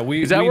shark. Yeah,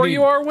 Is that where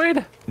you are,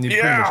 Wade? Need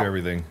pretty much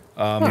everything.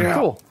 Oh,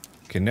 cool.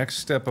 Okay, next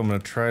step, I'm gonna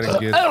try to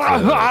get.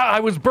 I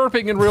was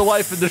burping in real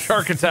life and the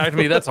shark attacked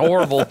me. That's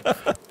horrible.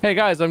 Hey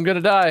guys, I'm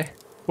gonna die.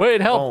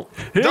 Wait, help!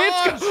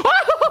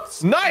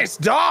 Nice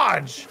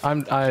dodge!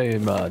 I'm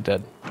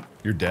dead.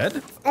 You're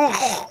dead?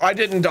 Oh, I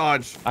didn't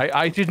dodge.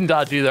 I didn't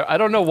dodge either. I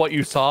don't know what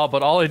you saw,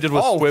 but all I did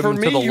was swim for to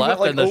me, the you left went,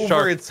 like, and the over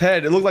shark. its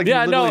head. It looked like you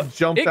literally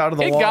jumped out of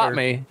the water. It got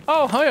me.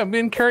 Oh, hi, I'm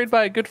being carried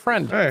by a good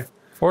friend. Hey.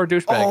 Or a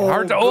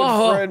douchebag.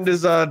 Good friend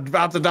is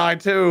about to die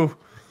too.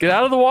 Get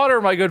out of the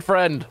water, my good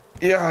friend.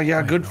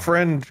 Yeah, good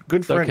friend.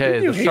 Good friend. Okay,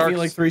 Didn't you the hate sharks- me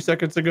like 3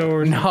 seconds ago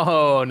or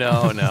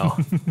No.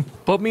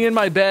 Put me in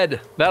my bed.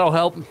 That'll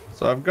help.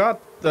 So I've got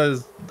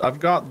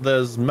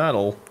this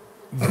metal.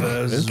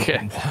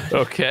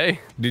 Okay.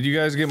 Did you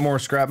guys get more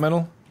scrap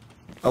metal?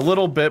 A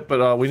little bit,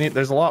 but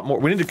there's a lot more.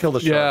 We need to kill the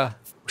shark. Yeah.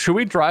 Should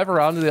we drive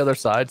around to the other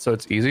side so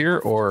it's easier,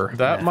 or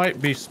That might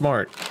be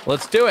smart.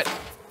 Let's do it.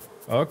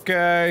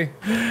 Okay.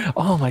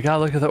 Oh my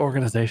God! Look at the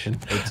organization.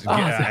 It's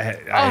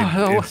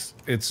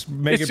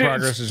making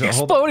progress. It's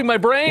exploding my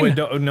brain. Wait,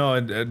 don't.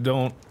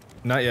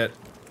 Not yet.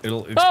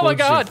 It'll explode. Oh my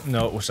God!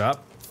 No,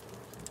 stop.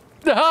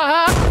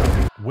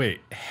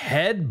 Wait,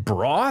 head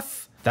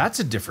broth?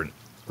 That's a different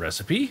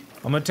recipe.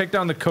 I'm gonna take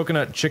down the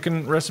coconut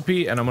chicken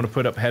recipe and I'm gonna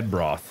put up head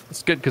broth.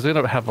 It's good because we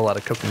don't have a lot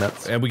of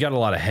coconuts. And we got a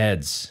lot of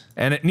heads.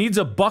 And it needs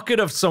a bucket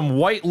of some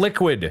white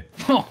liquid.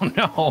 Oh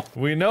no.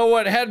 We know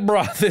what head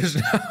broth is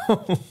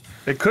now.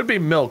 It could be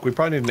milk. We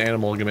probably need an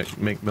animal to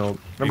make milk.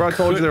 Remember I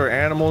told you there were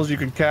animals you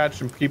could catch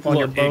and keep on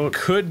your boat? It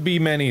could be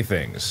many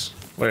things.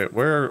 Wait,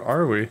 where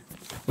are we?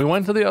 We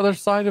went to the other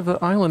side of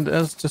the island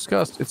as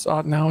discussed. It's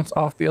now it's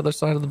off the other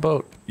side of the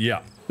boat.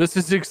 Yeah. This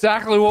is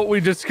exactly what we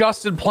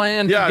discussed and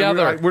planned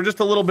together. We're just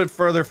a little bit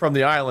further from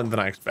the island than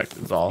I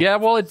expected, is all. Yeah,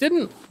 well, it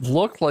didn't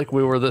look like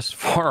we were this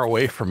far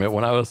away from it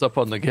when I was up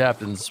on the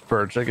captain's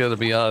perch. I gotta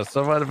be honest,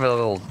 I might have been a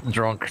little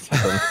drunk.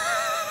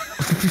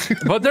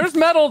 But there's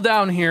metal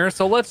down here,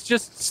 so let's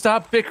just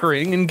stop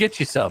bickering and get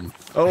you some.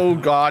 Oh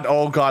God,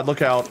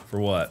 look out. For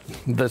what?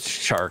 The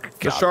shark.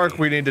 The shark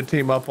we need to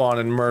team up on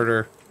and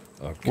murder.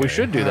 Okay. We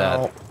should do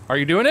that. Are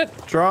you doing it?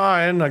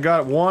 Trying, I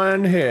got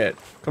one hit.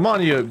 Come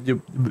on, you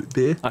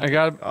I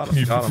got him.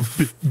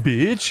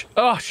 bitch.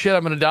 Oh shit,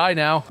 I'm gonna die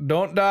now.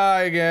 Don't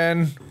die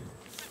again.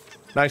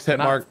 Nice hit,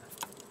 Mark.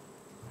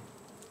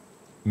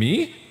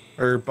 Me?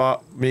 Or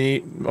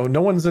me. Oh,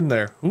 no one's in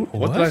there. Ooh,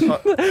 what did I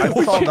thought?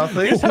 I saw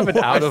nothing. You have an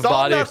I saw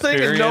out-of-body nothing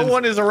and no experience.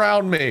 one is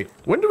around me.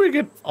 When do we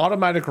get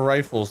automatic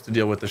rifles to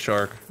deal with the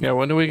shark? Yeah,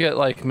 when do we get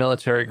like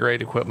military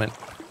grade equipment?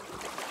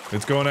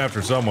 It's going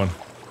after someone.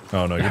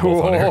 Oh no, you're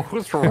both on here.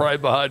 It's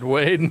right behind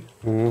Wade.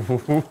 I don't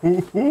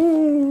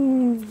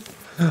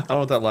know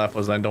what that laugh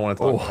was. I don't want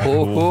to talk.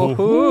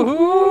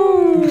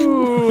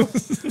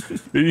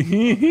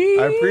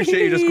 I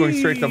appreciate you just going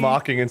straight to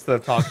mocking instead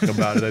of talking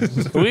about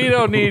it. We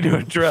don't need to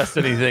address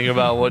anything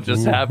about what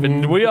just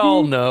happened. We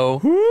all know.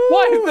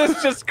 Why is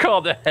this just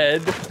called a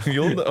head?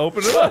 You'll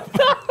open it up.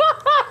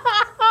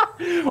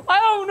 I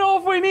don't know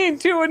if we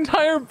need 2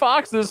 entire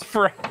boxes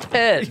for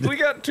head. We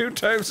got 2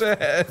 types of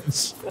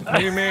heads. What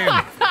do you mean?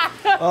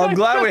 I'm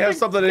glad we have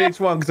something in each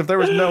one, because if there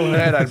was no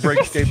head, I'd break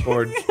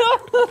skateboard.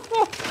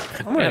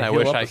 Man, I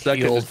wish I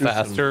healed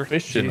faster.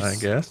 Fishing, I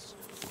guess.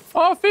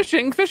 Oh,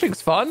 fishing.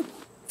 Fishing's fun.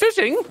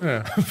 Fishing?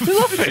 Yeah. We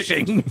love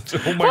fishing.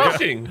 Oh my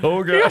Fishing. god. Oh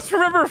You god. guys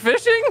remember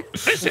fishing?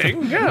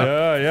 Fishing?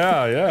 Yeah.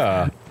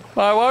 Yeah.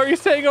 Why are you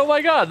saying, oh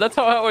my god? That's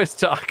how I always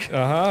talk.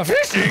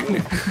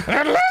 Fishing.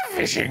 I love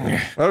fishing.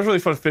 That was really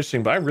fun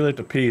fishing, but I really have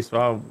to pee,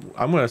 so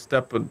I'm gonna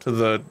step into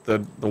the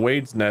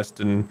Wade's nest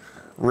and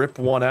rip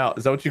one out.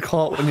 Is that what you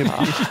call it when you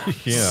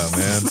pee? Yeah,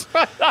 man.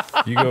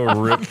 You go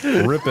rip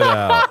it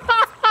out.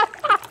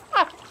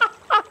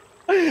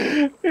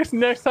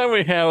 Next time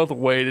we hang with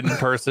Wade in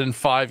person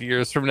 5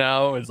 years from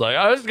now, it's like,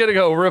 I was gonna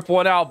go rip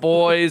one out,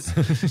 boys.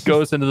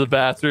 Goes into the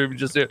bathroom and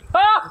just do,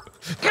 ah!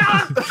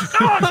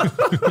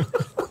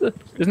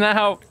 Isn't that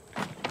how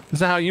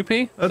you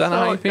pee? Is that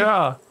how you pee?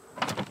 Yeah.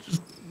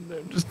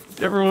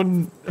 Just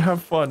everyone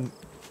have fun.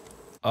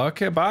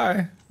 Okay,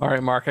 bye. All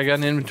right, Mark, I got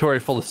an inventory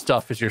full of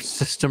stuff. Is your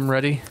system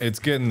ready? It's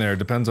getting there.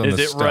 Depends on Is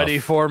the it stuff. ready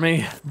for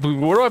me?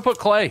 Where do I put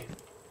clay?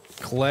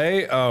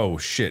 Clay? Oh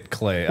shit,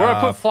 clay. Where do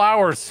I put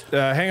flowers?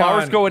 Hang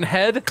Flowers on. go in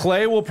head?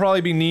 Clay will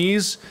probably be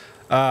knees.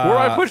 Where do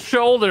I put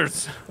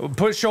shoulders?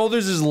 Put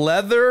shoulders is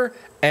leather,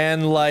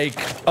 and like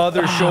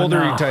other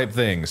shouldery type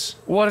things.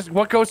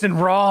 What goes in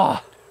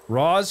raw?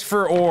 Raw's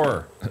for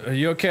ore. Are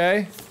you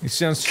okay? You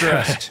sound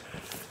stressed.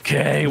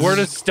 Okay, where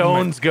does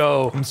stones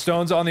go? And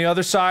stones on the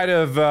other side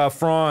of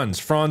fronds.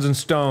 Fronds and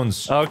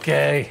stones.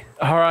 Okay.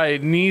 All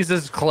right, knees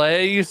is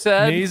clay, you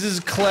said? Knees is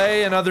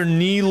clay and other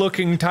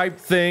knee-looking type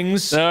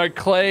things.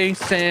 Clay,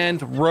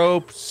 sand,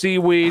 rope,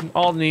 seaweed,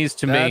 all knees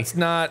to me. That's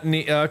not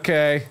knee.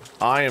 Okay.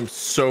 I am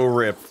so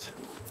ripped.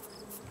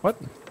 What?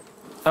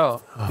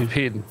 Oh, you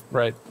peed.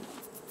 Right.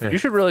 Yeah. You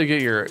should really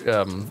get your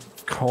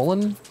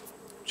colon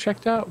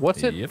checked out.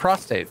 What's it? Yep.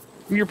 Prostate.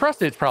 Your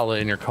prostate's probably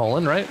in your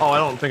colon, right? Oh, I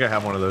don't think I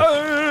have one of those.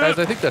 Guys,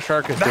 I think the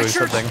shark is doing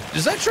something.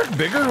 Is that shark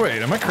bigger?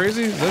 Wait, am I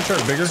crazy? Is that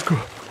shark bigger?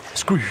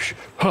 Squish.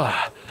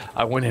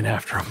 I went in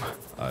after him.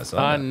 I saw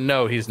that.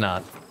 No, he's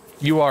not.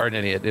 You are an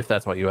idiot if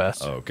that's what you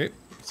asked. Okay.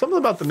 Something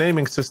about the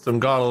naming system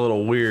got a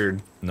little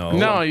weird. No.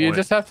 No, you point.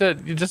 just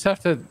have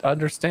to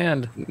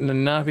understand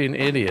and not be an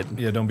idiot.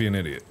 Yeah, don't be an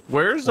idiot.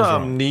 Where's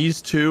wrong? knees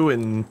 2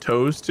 and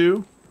toes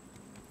 2?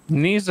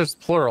 Knees is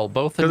plural.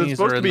 Both the Because it's knees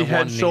supposed are to in be the head,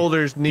 one knee.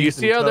 shoulders, knees,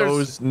 see how and there's-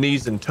 toes,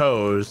 knees and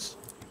toes.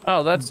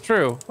 Oh, that's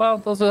true. Well,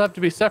 those will have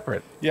to be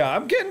separate. Yeah,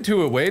 I'm getting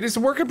to it, Wade. It's a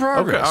work in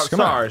progress. Okay,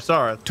 Come on.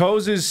 sorry.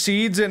 Toes is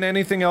seeds and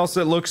anything else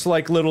that looks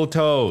like little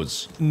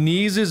toes.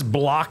 Knees is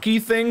blocky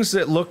things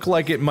that look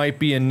like it might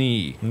be a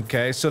knee.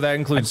 Okay, so that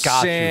includes I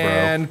got you, bro.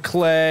 sand,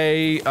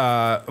 clay,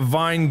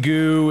 vine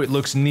goo. It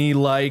looks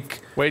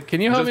knee-like. Wait, can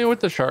you help me with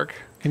the shark?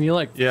 Can you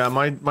like Yeah,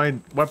 my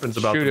weapon's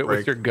about shoot to it break.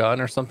 with your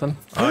gun or something?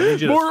 I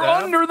need you to We're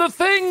stab. under the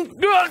thing.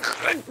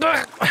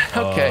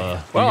 Okay.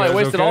 Well, you I guys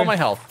wasted okay? all my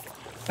health.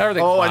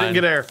 Everything's Oh, fine. I didn't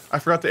get air. I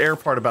forgot the air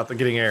part about the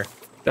getting air.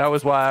 That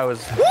was why I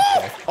was.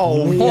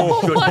 Oh,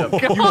 you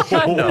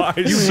shouldn't have.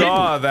 I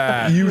saw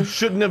that. You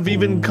shouldn't have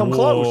even come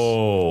close.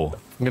 Whoa.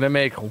 I'm gonna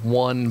make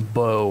one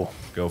bow.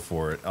 Go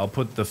for it. I'll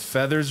put the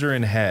feathers are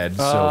in head,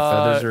 so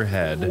feathers are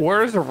head.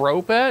 Where's the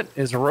rope at?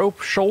 Is rope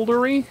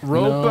shouldery?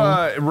 Rope,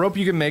 No. rope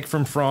you can make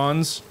from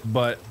fronds,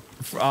 but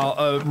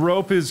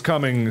rope is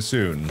coming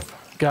soon.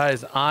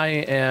 Guys, I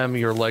am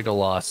your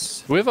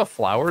Legolas. Do we have a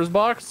flowers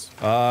box?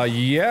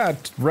 Yeah,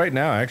 right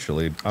now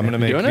actually, I'm gonna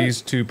make doing it?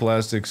 these two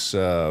plastics,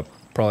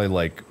 probably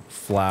like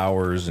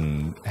flowers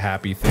and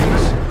happy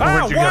things.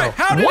 Where'd you go?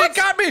 How did it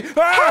got me?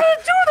 How did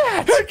it do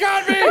that? It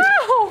got me!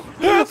 Ow!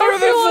 Through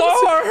the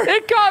floor!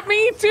 It got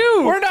me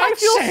too. We're not I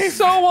feel safe.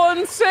 so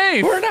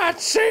unsafe. We're not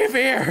safe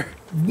here.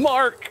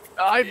 Mark,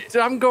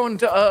 I'm going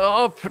to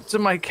up to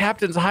my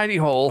captain's hidey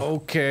hole.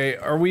 Okay,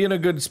 are we in a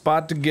good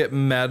spot to get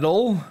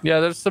metal? Yeah,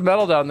 there's some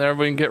metal down there.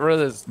 We can get rid of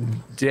this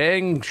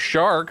dang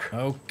shark.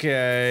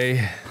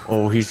 Okay.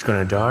 Oh, he's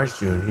gonna die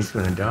soon. He's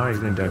gonna die. He's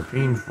gonna die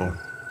painful.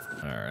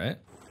 All right.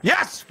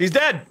 Yes, he's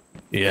dead.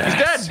 Yes.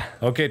 He's dead.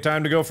 Okay,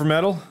 time to go for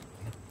metal.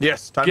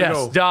 Yes, time to Yes,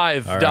 go.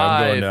 dive, All right,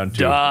 I'm going dive, down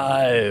too.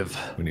 dive.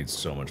 We need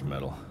so much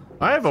metal.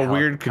 I have a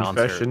weird concert.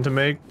 confession to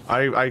make.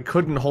 I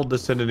couldn't hold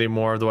this in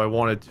anymore, though I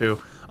wanted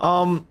to.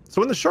 So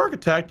when the shark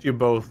attacked you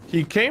both,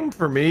 he came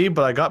for me,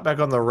 but I got back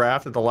on the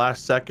raft at the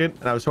last second,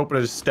 and I was hoping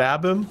to just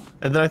stab him.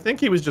 And then I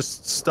think he was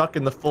just stuck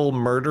in the full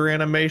murder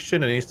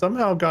animation, and he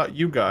somehow got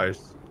you guys.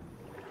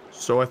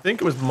 So I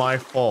think it was my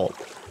fault.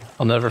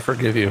 I'll never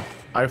forgive you.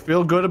 I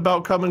feel good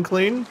about coming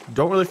clean.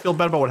 Don't really feel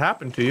bad about what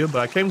happened to you, but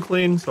I came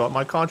clean, so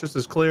my conscience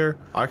is clear.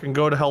 I can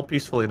go to hell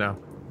peacefully now.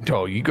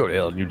 Oh, you go to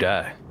hell and you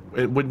die.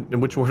 In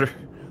which order?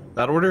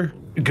 That order?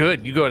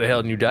 Good, you go to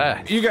hell and you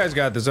die. You guys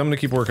got this. I'm gonna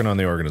keep working on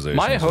the organization.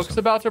 My hook's system.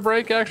 about to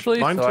break, actually,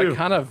 Mine so too. I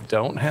kind of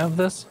don't have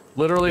this.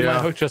 Literally, my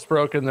Yeah. hook just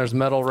broke and there's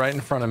metal right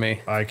in front of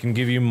me. I can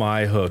give you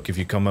my hook. If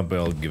you come up,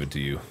 I'll give it to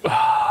you.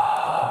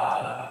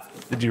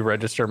 Did you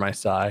register my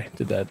sigh?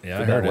 Did Yeah, I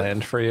that heard it.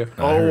 land for you?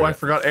 Oh, I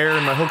forgot air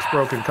and my hook's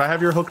broken. Can I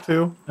have your hook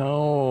too?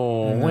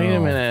 Oh, wait a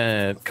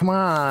minute. Come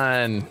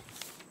on.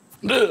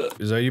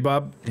 Is that you,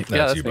 Bob? Yeah,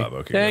 that's you, me. Bob.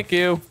 Okay. Thank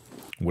you.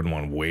 Wouldn't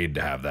want Wade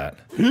to have that.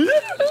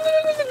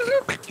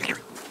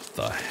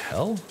 The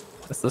hell?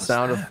 That's the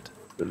sound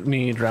of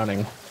me drowning.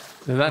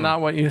 Is that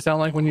not what you sound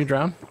like when you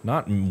drown?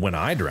 Not when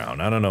I drown.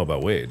 I don't know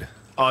about Wade.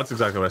 Oh, that's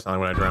exactly what I sound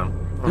like when I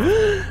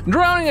drown.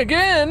 Drowning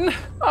again?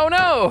 Oh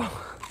no!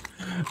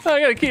 I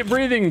gotta keep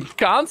breathing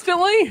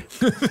constantly?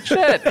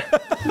 Shit.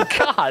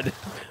 God.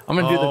 I'm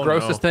gonna do the Oh,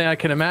 grossest no. thing I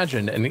can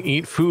imagine and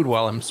eat food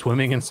while I'm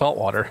swimming in salt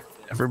water.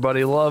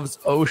 Everybody loves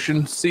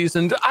ocean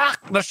seasoned. Ah!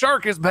 The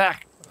shark is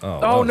back!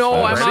 Oh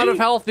no, I'm out of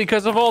health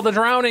because of all the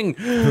drowning.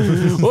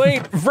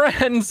 Wait,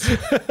 friends. Wait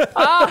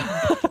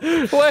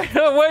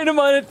a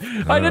minute.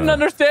 I didn't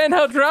understand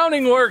how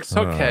drowning works.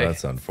 Okay.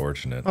 That's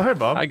unfortunate. Oh, hey,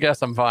 Bob. I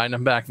guess I'm fine.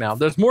 I'm back now.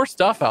 There's more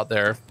stuff out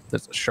there.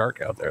 There's a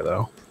shark out there,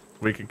 though.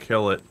 We could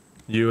kill it.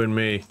 You and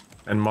me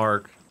and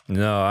Mark.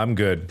 No, I'm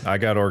good. I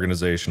got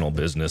organizational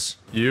business.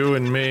 You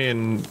and me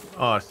and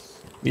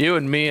us. You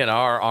and me and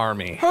our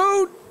army.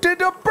 Who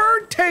did a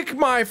bird take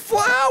my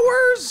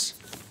flowers?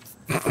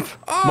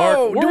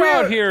 Mark, we're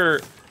out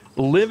here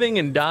living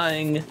and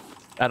dying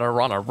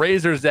on a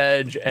razor's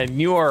edge,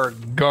 and you are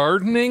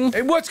gardening.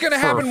 Hey, what's gonna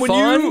For happen when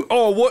fun? you?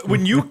 Oh, what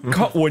when you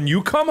when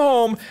you come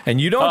home and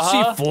you don't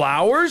see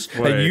flowers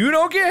Wait. and you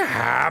don't get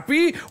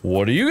happy?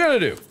 What are you gonna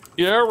do?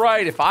 You're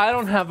right. If I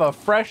don't have a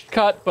fresh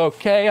cut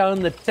bouquet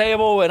on the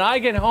table when I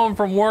get home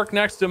from work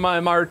next to my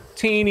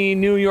martini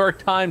New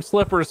York Times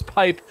slippers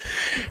pipe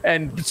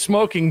and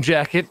smoking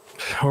jacket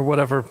or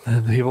whatever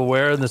people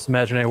wear in this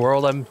imaginary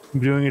world I'm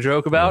doing a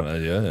joke about,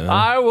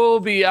 I will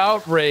be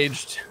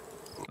outraged.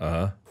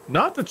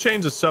 Not to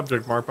change the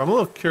subject, Mark, but I'm a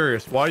little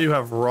curious why you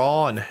have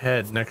Raw and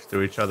Head next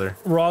to each other.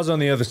 Raw's on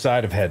the other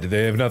side of Head.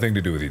 They have nothing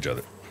to do with each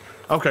other.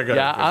 Okay, good.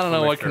 Yeah, good. I don't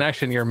know what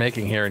connection you're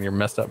making here in your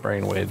messed up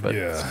brain, Wade, but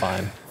it's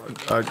fine.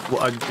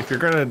 If you're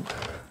gonna,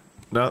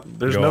 no,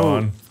 there's Go no.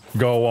 on.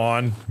 Go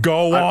on.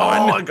 Go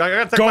on. I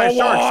gotta take my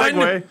shark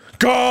segue.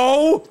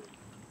 Go.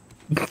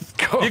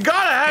 You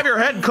gotta have your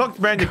head cooked,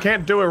 man. You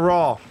can't do it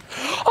raw.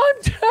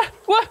 What?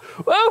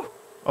 Whoa!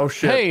 Oh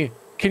shit. Hey,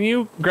 can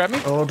you grab me?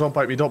 Oh, don't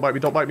bite me! Don't bite me!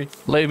 Don't bite me!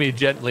 Lay me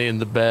gently in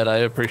the bed. I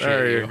appreciate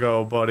There you. you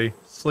go, buddy.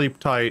 Sleep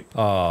tight.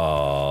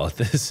 Oh,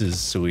 this is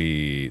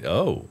sweet.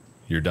 Oh,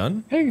 you're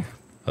done? Hey.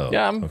 Oh,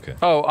 Yeah. I'm, okay.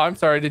 Oh, I'm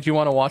sorry. Did you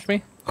want to watch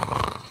me?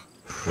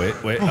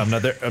 Wait. I'm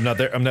not there. I'm not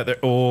there. I'm not there.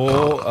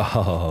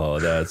 Oh,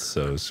 that's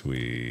so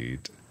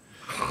sweet.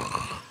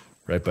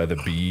 Right by the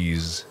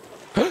bees.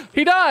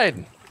 He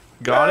died.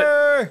 Got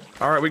it.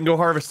 All right, we can go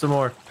harvest some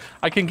more.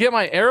 I can get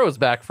my arrows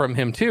back from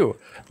him too.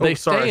 They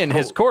sorry. stay in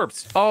his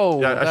corpse. Oh,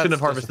 Yeah, I that's shouldn't have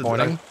harvested.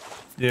 disappointing.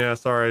 Yeah,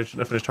 sorry. I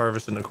shouldn't have finished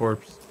harvesting the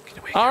corpse.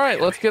 All right,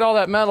 let's get all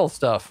that metal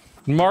stuff.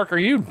 Mark, are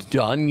you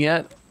done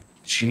yet?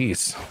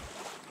 Jeez.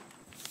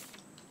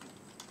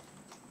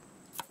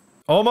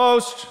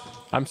 Almost.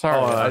 I'm sorry.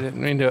 I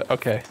didn't mean to.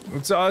 Okay.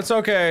 It's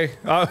okay.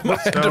 I had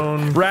to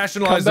Stone.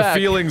 rationalize the back.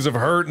 feelings of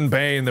hurt and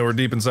pain that were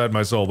deep inside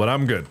my soul, but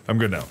I'm good. I'm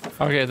good now.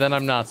 Okay, then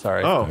I'm not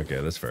sorry. Oh,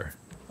 Okay, that's fair.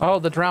 Oh,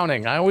 the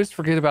drowning. I always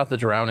forget about the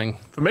drowning.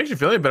 if it makes you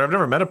feel any better, I've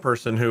never met a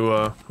person who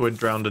had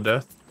drowned to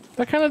death.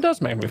 That kind of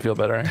does make me feel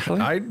better,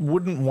 actually. I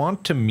wouldn't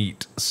want to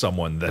meet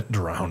someone that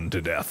drowned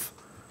to death.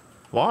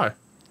 Why?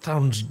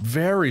 Sounds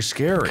very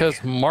scary.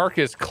 Because Mark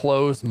is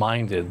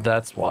closed-minded.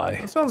 That's why.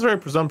 That sounds very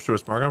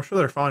presumptuous, Mark. I'm sure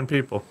they're fine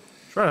people.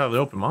 Try to have an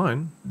open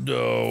mind.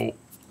 No.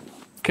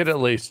 Could at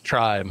least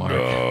try, Mark.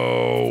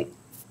 No.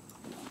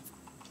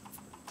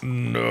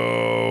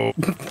 No.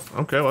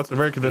 Okay, well, that's a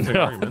very convincing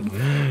argument.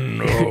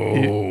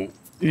 No.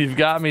 You've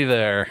got me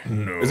there.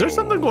 No. Is there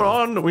something going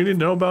on that we need to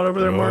know about over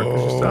there, Mark? It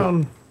just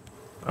sound...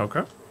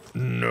 Okay.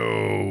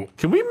 No.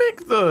 Can we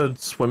make the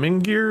swimming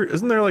gear?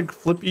 Isn't there like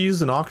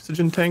flippies and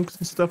oxygen tanks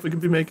and stuff we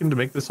could be making to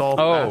make this all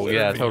faster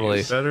yeah, and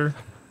totally. better?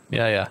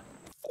 Yeah.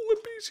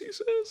 Flippies, he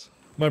says.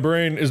 My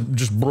brain is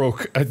just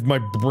broke. My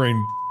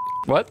brain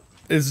What?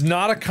 is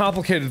not a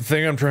complicated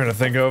thing I'm trying to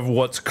think of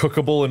what's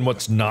cookable and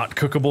what's not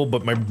cookable,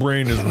 but my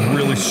brain is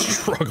really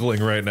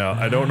struggling right now.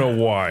 I don't know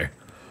why.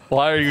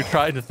 Why are you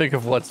trying to think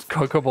of what's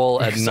cookable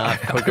and not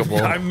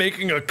cookable? I'm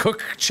making a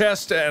cook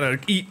chest and a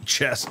eat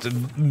chest,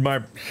 and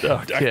I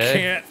Okay.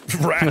 can't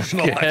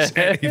rationalize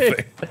Okay.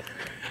 anything.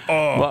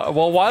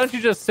 Well, why don't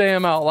you just say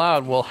them out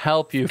loud? We'll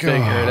help you figure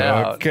it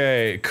out.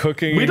 Okay,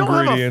 cooking We don't have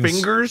a ingredients.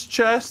 fingers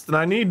chest, and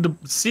I need to.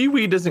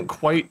 Seaweed isn't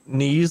quite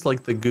knees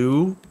like the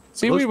goo.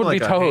 Seaweed would be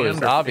Looks like a toes,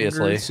 hand or obviously.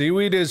 fingers.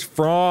 Seaweed is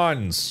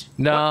fronds.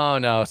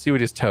 No,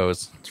 seaweed is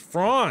toes. It's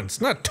fronds,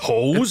 not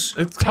toes.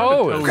 It's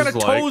Toes. What kind of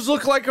toes-like. toes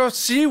look like a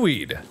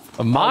seaweed?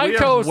 My we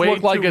have toes way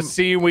look like too- a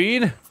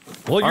seaweed.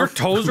 Well, your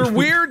toes are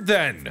weird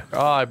then.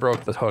 Oh, I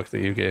broke the hook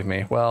that you gave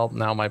me. Well,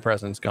 now my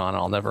present's gone.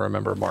 I'll never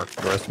remember Mark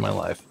for the rest of my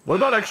life. What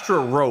about extra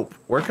rope?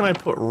 Where can I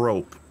put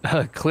rope?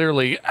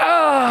 Clearly,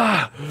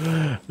 the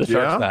shark's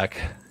Yeah? back.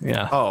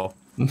 Yeah. Oh,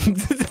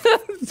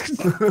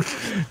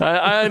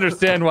 I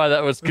understand why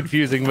that was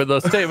confusing, but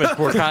those statements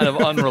were kind of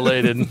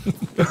unrelated.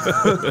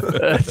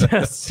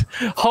 Just,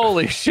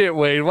 holy shit,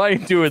 Wade, why are you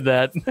doing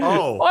that?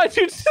 Oh. Why'd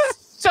you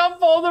just dump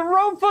all the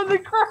rope on the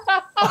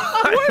ground?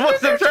 I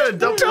wasn't trying to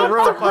dump the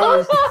rope.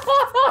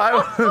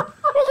 I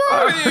What's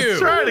wrong with was you?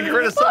 trying to get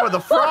rid of some of the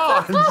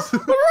fronds. What's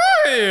wrong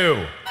with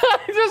you? I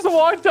just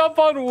walked up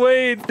on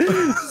Wade,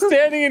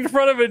 standing in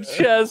front of a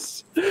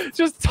chest,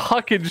 just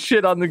tucking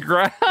shit on the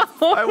ground.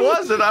 I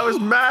wasn't. I was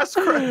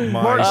masquerading.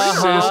 My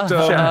system.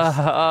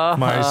 Uh-huh.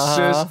 My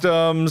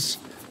systems.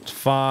 It's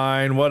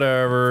fine,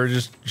 whatever.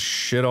 Just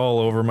shit all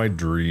over my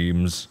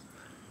dreams.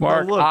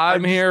 Mark, look,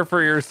 I'm here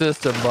for your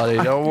system, buddy.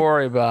 Don't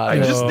worry about I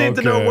it. just need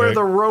to know Okay. where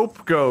the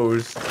rope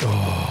goes.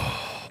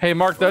 Hey,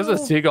 Mark, there's a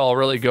seagull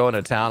really going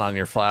to town on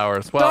your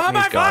flowers. Well, Not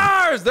my he's gone.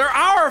 flowers! They're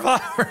our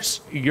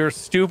flowers! Your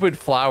stupid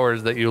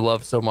flowers that you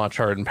love so much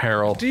are in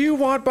peril. Do you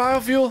want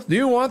biofuel? Do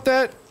you want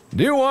that?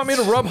 Do you want me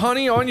to rub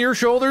honey on your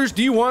shoulders?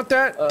 Do you want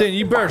that? Then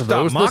you better Are stop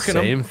those the mocking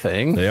same them.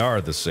 thing? They are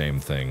the same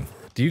thing.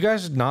 Do you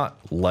guys not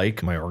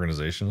like my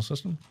organizational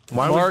system?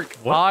 Why would- Mark,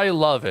 what? I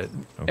love it.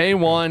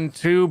 A1,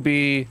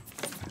 2B,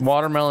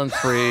 watermelon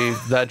free,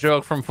 that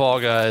joke from Fall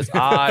Guys.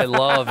 I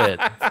love it.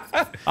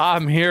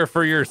 I'm here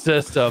for your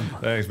system.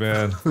 Thanks,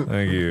 man.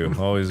 Thank you.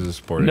 Always a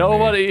supporting me.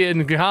 Nobody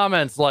in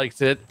comments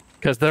likes it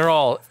because they're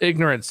all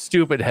ignorant,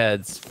 stupid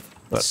heads.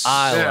 But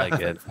I Yeah.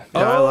 like it.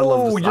 Yeah, I love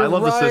Oh, the, I you're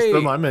love the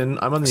system. right.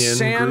 I'm on the in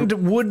Sand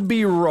group. would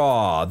be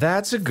raw.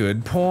 That's a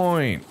good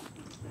point.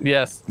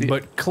 Yes.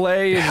 But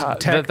clay is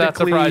technically that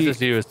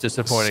surprises you is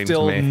disappointing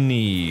still to me.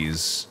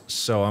 knees.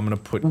 So I'm gonna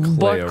put clay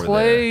But over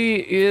clay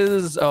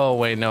is. Oh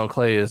wait, no,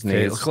 clay is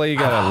there. knees. Clay you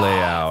gotta lay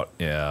out.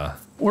 Yeah.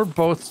 We're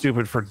both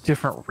stupid for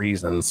different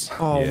reasons.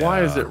 Oh,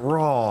 why is Yeah. it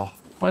raw?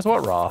 Why is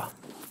what raw?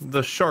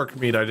 The shark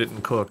meat I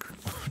didn't cook.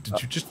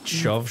 Did you just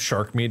shove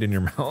shark meat in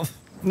your mouth?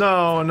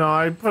 No,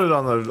 I put it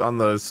on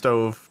the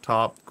stove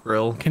top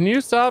grill. Can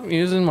you stop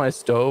using my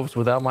stoves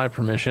without my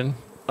permission?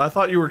 I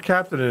thought you were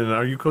captain in it.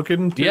 Are you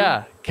cooking too?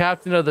 Yeah,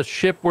 captain of the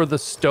ship where the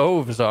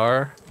stoves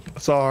are.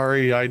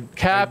 Sorry,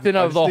 Captain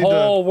I of the just need to-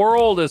 whole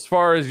world as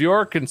far as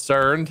you're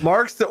concerned.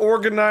 Mark's the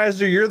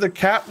organizer. You're the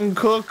captain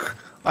cook.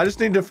 I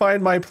just need to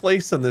find my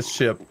place on this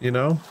ship. You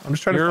know, I'm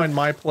just trying to find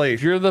my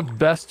place. You're the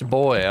best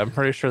boy. I'm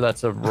pretty sure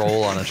that's a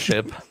role on a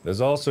ship. There's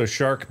also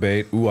shark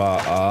bait. Ooh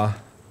ah ah.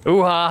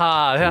 Ooh ha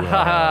ha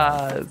ha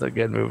ha! It's a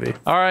good movie.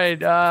 All right,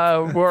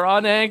 we're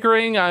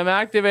unanchoring. I'm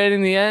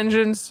activating the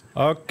engines.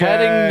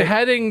 Okay.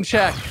 Heading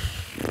check.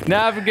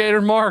 Navigator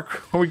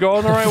Mark, are we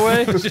going the right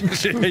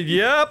way?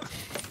 Yep.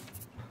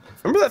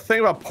 Remember that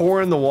thing about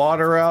pouring the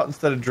water out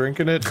instead of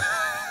drinking it?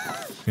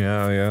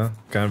 Yeah.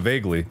 Kind of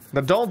vaguely.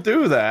 Now don't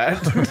do that.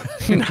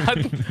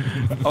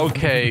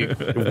 Okay,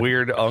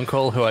 weird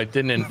uncle who I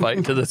didn't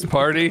invite to this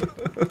party.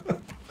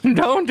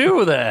 Don't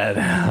do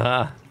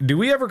that. Do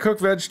we ever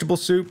cook vegetable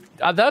soup?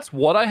 That's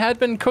what I had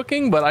been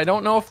cooking, but I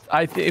don't know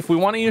if we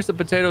want to use the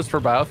potatoes for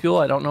biofuel.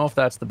 I don't know if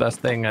that's the best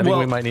thing. I think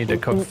we might need to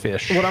cook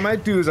fish. What I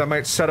might do is I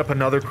might set up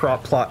another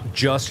crop plot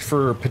just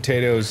for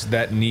potatoes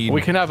that need.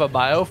 We can have a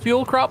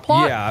biofuel crop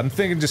plot. Yeah, I'm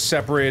thinking just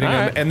separating All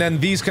them, right. and then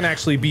these can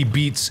actually be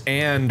beets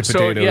and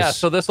potatoes. So yeah,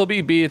 so this will be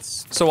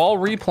beets. So I'll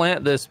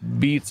replant this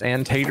beets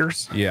and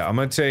taters. Yeah, I'm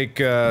gonna take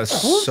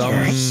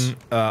some.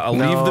 I'll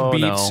leave the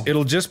beets. No.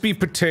 It'll just be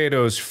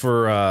potatoes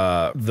for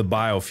the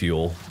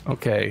biofuel.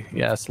 Okay.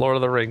 Yes, Lord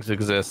of the Rings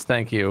exists.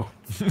 Thank you.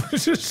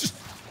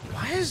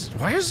 Why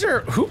is there?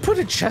 Who put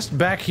a chest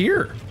back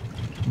here?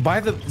 By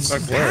the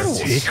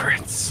battles?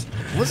 Secrets.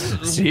 What's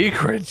this?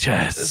 Secret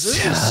chest. This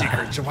is a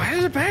secret. Why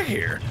is it back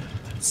here?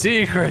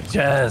 Secret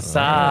chest.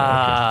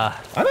 Ah.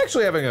 I'm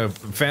actually having a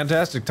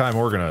fantastic time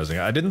organizing.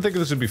 I didn't think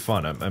this would be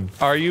fun. I'm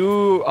Are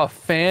you a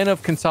fan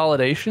of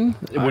consolidation?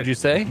 Would you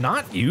say?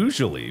 not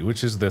usually,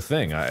 which is the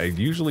thing. I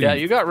usually. Yeah,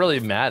 you got really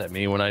mad at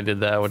me when I did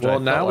that. Which Well,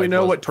 I now felt we like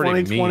know was what pretty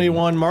mean.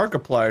 2021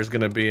 Markiplier is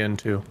going to be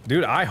into.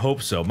 Dude, I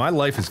hope so. My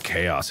life is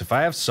chaos. If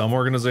I have some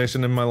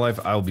organization in my life,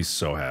 I'll be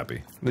so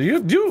happy. You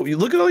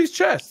look at all these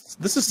chests.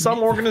 This is some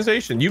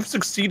organization. You've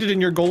succeeded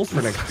in your goals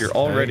for next year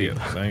already.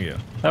 Thank you.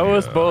 That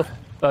was both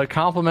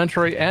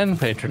complimentary and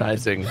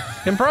patronizing.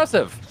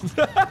 Impressive.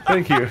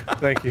 Thank you.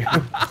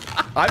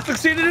 I've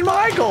succeeded in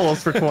my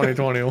goals for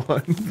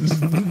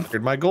 2021.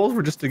 My goals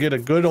were just to get a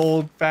good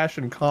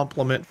old-fashioned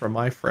compliment from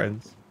my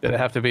friends. Did it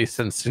have to be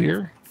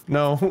sincere?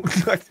 No,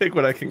 I take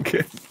what I can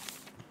get.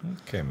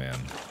 Okay, man.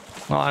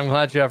 Well, I'm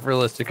glad you have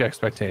realistic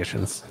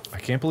expectations. I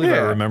can't believe I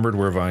Yeah. remembered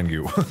where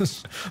Vinegu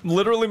was.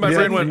 Literally, my Yeah,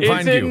 brain went It's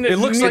Vinegu. in It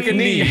looks like a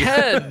knee.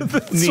 Head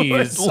what I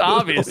knees, literally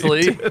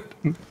obviously. did.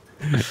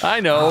 I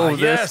know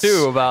yes. this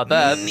too about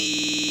that.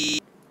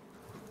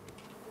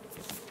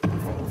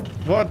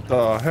 What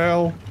the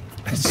hell?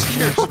 It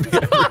scares me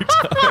every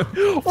time.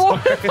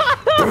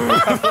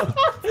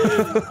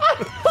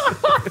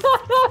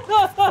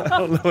 I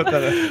don't know what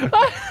that is.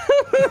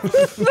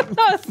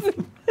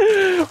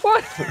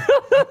 What?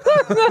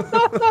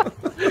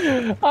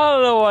 I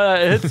don't know why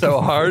that hit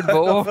so hard,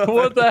 but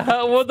what the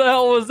hell? What the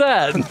hell was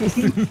that?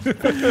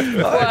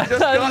 I just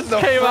got the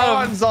came out of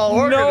fronds all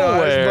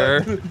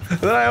organized, nowhere.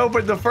 but then I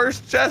opened the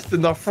first chest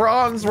and the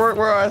fronds weren't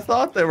where I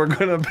thought they were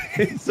gonna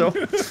be. So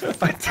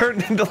I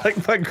turned into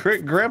like my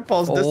great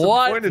grandpa's What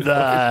disappointed.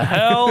 the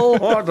hell?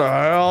 What the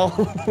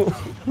hell?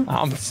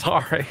 I'm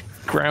sorry,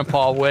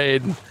 Grandpa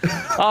Wade.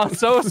 I'm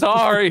so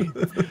sorry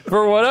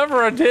for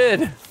whatever I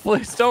did.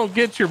 Please don't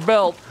get your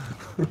belt.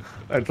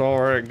 That's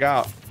already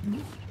got.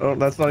 Oh,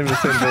 that's not even the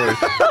same voice.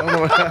 I don't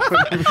know what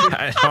happened.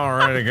 I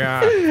already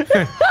got it.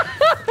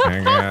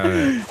 I got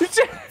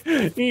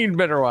it. You'd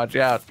better watch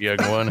out, young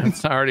one.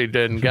 It's already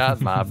done got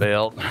my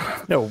belt.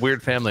 No,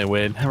 weird family,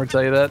 Wade. Ever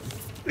tell you that?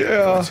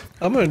 Yeah,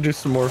 I'm gonna do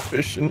some more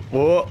fishing.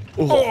 Whoa.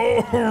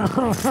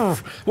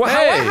 Well,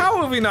 Hey!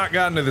 how have we not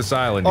gotten to this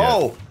island yet?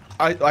 Oh,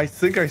 I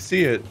think I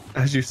see it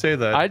as you say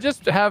that. I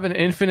just have an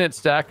infinite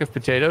stack of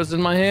potatoes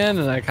in my hand,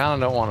 and I kind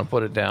of don't want to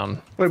put it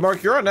down. Wait,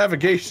 Mark, you're on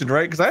navigation,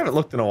 right? Because I haven't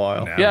looked in a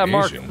while. Yeah,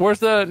 Mark, Navigation. where's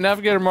the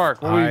navigator,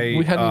 Mark? Where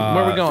we heading?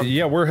 Where are we going?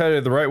 Yeah, we're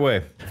headed the right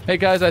way. Hey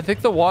guys, I think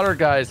the water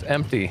guy's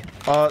empty.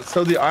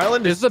 So the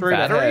island is Is the straight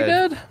battery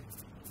ahead. dead?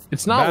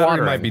 It's not Battery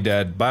water. might be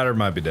dead. Battery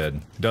might be dead.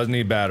 Does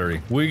need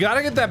battery. We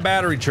gotta get that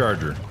battery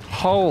charger.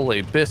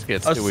 Holy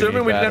biscuits!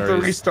 Assuming we didn't have to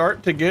batteries.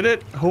 restart to get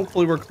it,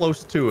 hopefully we're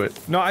close to it.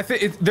 No, I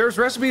think there's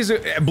recipes,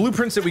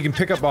 blueprints that we can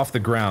pick up off the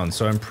ground.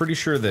 So I'm pretty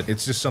sure that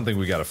it's just something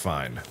we gotta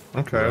find.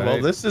 Okay, Right.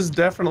 well this is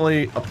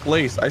definitely a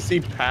place. I see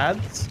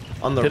paths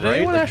on the Did right.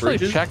 anyone like actually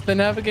bridges. check the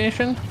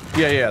navigation?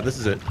 Yeah, this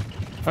is it.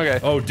 Okay.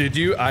 Oh, did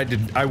you? I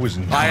did. I was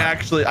not.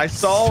 I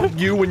saw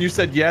you when you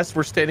said yes.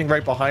 We're standing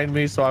right behind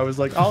me, so I was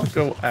like, I'll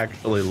go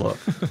actually look.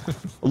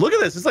 Look at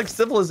this. It's like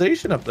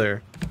civilization up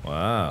there.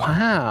 Wow.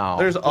 Wow.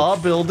 There's a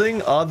building,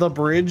 the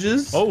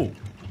bridges. Oh,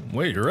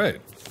 wait, you're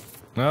right.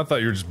 I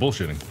thought you were just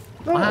bullshitting.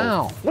 No.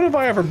 Wow. When have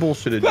I ever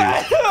bullshitted you?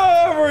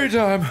 Every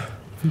time.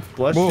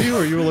 Bless you.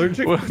 Are you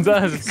allergic? Was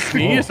that a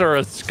sneeze or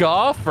a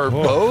scoff or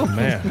both?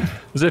 Man.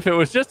 As if it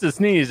was just a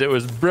sneeze, it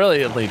was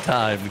brilliantly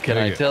timed, can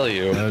I tell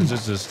you? That was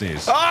just a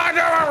sneeze.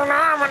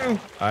 Ah,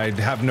 I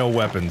have no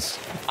weapons.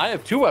 I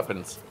have 2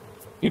 weapons.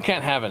 You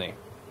can't have any.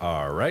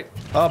 All right.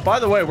 by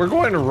the way, we're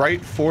going right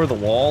for the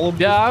wall. Of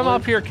Yeah, this I'm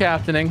bridge. up here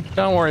captaining.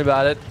 Don't worry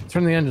about it.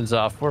 Turn the engines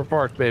off. We're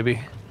parked,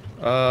 baby.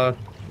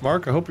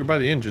 Mark, I hope you're by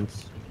the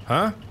engines.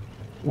 Huh?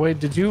 Wait,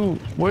 did you...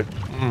 What?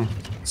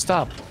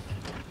 Stop.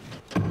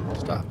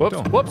 Stop. Whoops,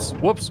 Don't. whoops,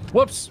 whoops,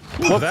 whoops.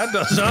 That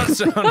does not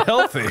sound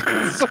healthy.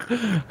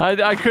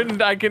 I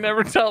can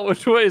never tell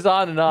which way is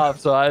on and off,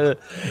 so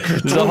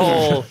the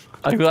whole...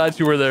 I'm glad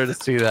you were there to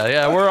see that.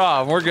 Yeah, we're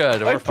on. We're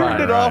good. We're I fine.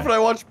 turned it off and I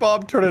watched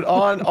Bob turn it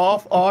on,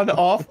 off, on,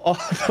 off, on.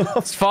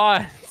 It's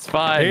fine. It's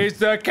fine. He's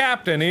the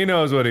captain. He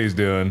knows what he's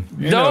doing.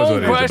 He knows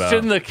Don't what he's question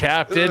about. the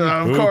captain.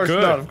 Of Who course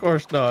could? not. Of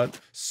course not.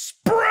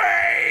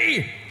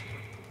 Spray!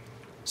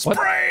 What?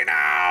 Spray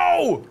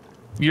now!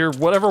 Your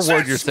whatever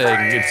word you're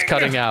saying, it's spraying!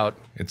 cutting out.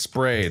 It's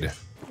sprayed.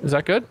 Is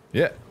that good?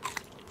 Yeah.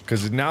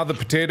 Because now the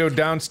potato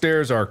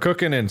downstairs are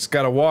cooking and it's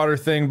got a water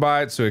thing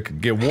by it so it can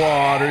get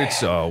water.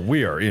 It's,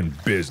 we are in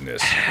business.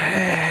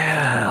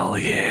 Hell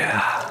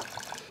yeah.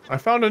 I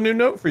found a new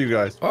note for you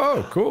guys.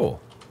 Oh,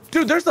 cool.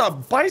 Dude, there's a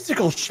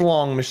bicycle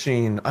schlong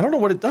machine. I don't know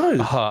what it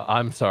does.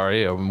 I'm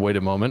sorry. Wait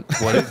a moment.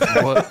 What?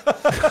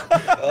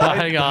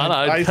 Hang on.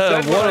 I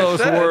said One what I of those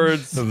said.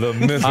 words. The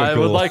mythical. I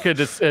would like an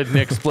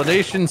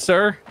explanation,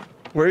 sir.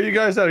 Where are you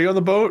guys at? Are you on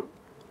the boat?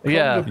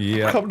 Yeah.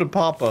 Yeah. Come to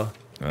Papa.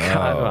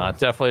 I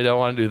definitely don't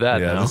want to do that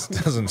Yeah, now. this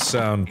doesn't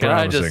sound Can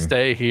I promising. just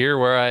stay here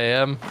where I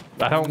am?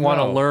 I don't want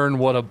to No. learn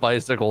what a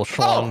bicycle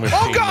schlong Oh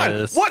machine God!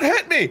 is. What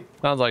hit me?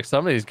 Sounds like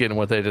somebody's getting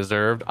what they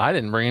deserved. I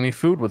didn't bring any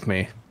food with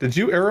me. Did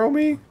you arrow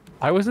me?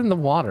 I was in the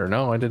water.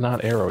 No, I did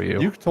not arrow you.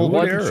 You told me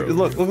What to arrow?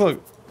 Look, look,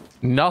 look.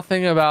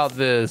 Nothing about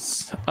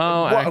this.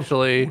 Oh, What?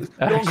 actually,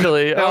 Now,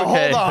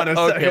 okay. hold on a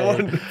okay.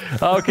 second.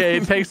 Okay,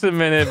 it takes a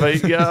minute,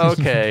 but yeah,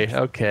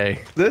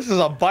 okay. This is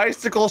a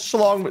bicycle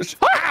schlong machine.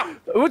 Ah!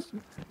 What?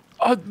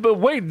 But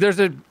wait, there's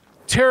a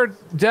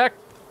pterodactyl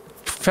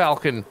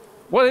falcon.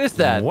 What is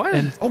that? What?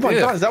 Oh my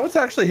Yeah. God! Is that what's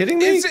actually hitting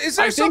me? Is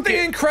there I think something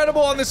it-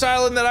 incredible on this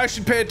island that I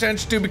should pay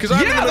attention to because I'm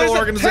in the yeah, middle there's of a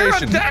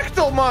organization?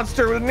 pterodactyl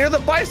monster near the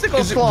bicycle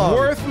Is it schlong.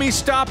 worth me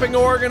stopping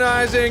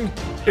organizing?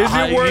 Is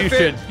it worth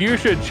it? You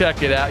should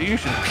check it out. You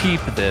should peep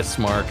this,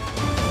 Mark.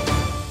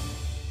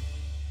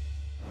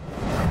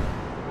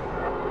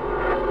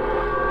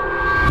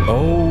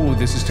 Oh,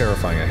 this is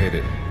terrifying. I hate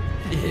it.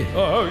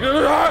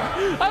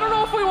 I don't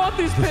know if we want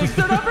these pigs.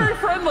 They're not very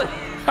friendly.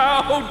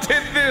 How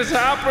did this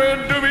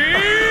happen to me?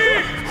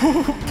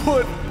 Who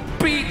put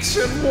beets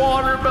and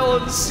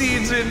watermelon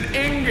seeds in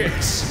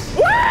ingots?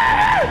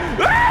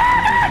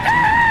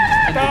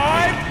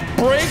 I'm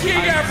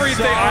breaking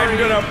everything. I'm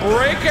gonna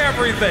break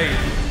everything.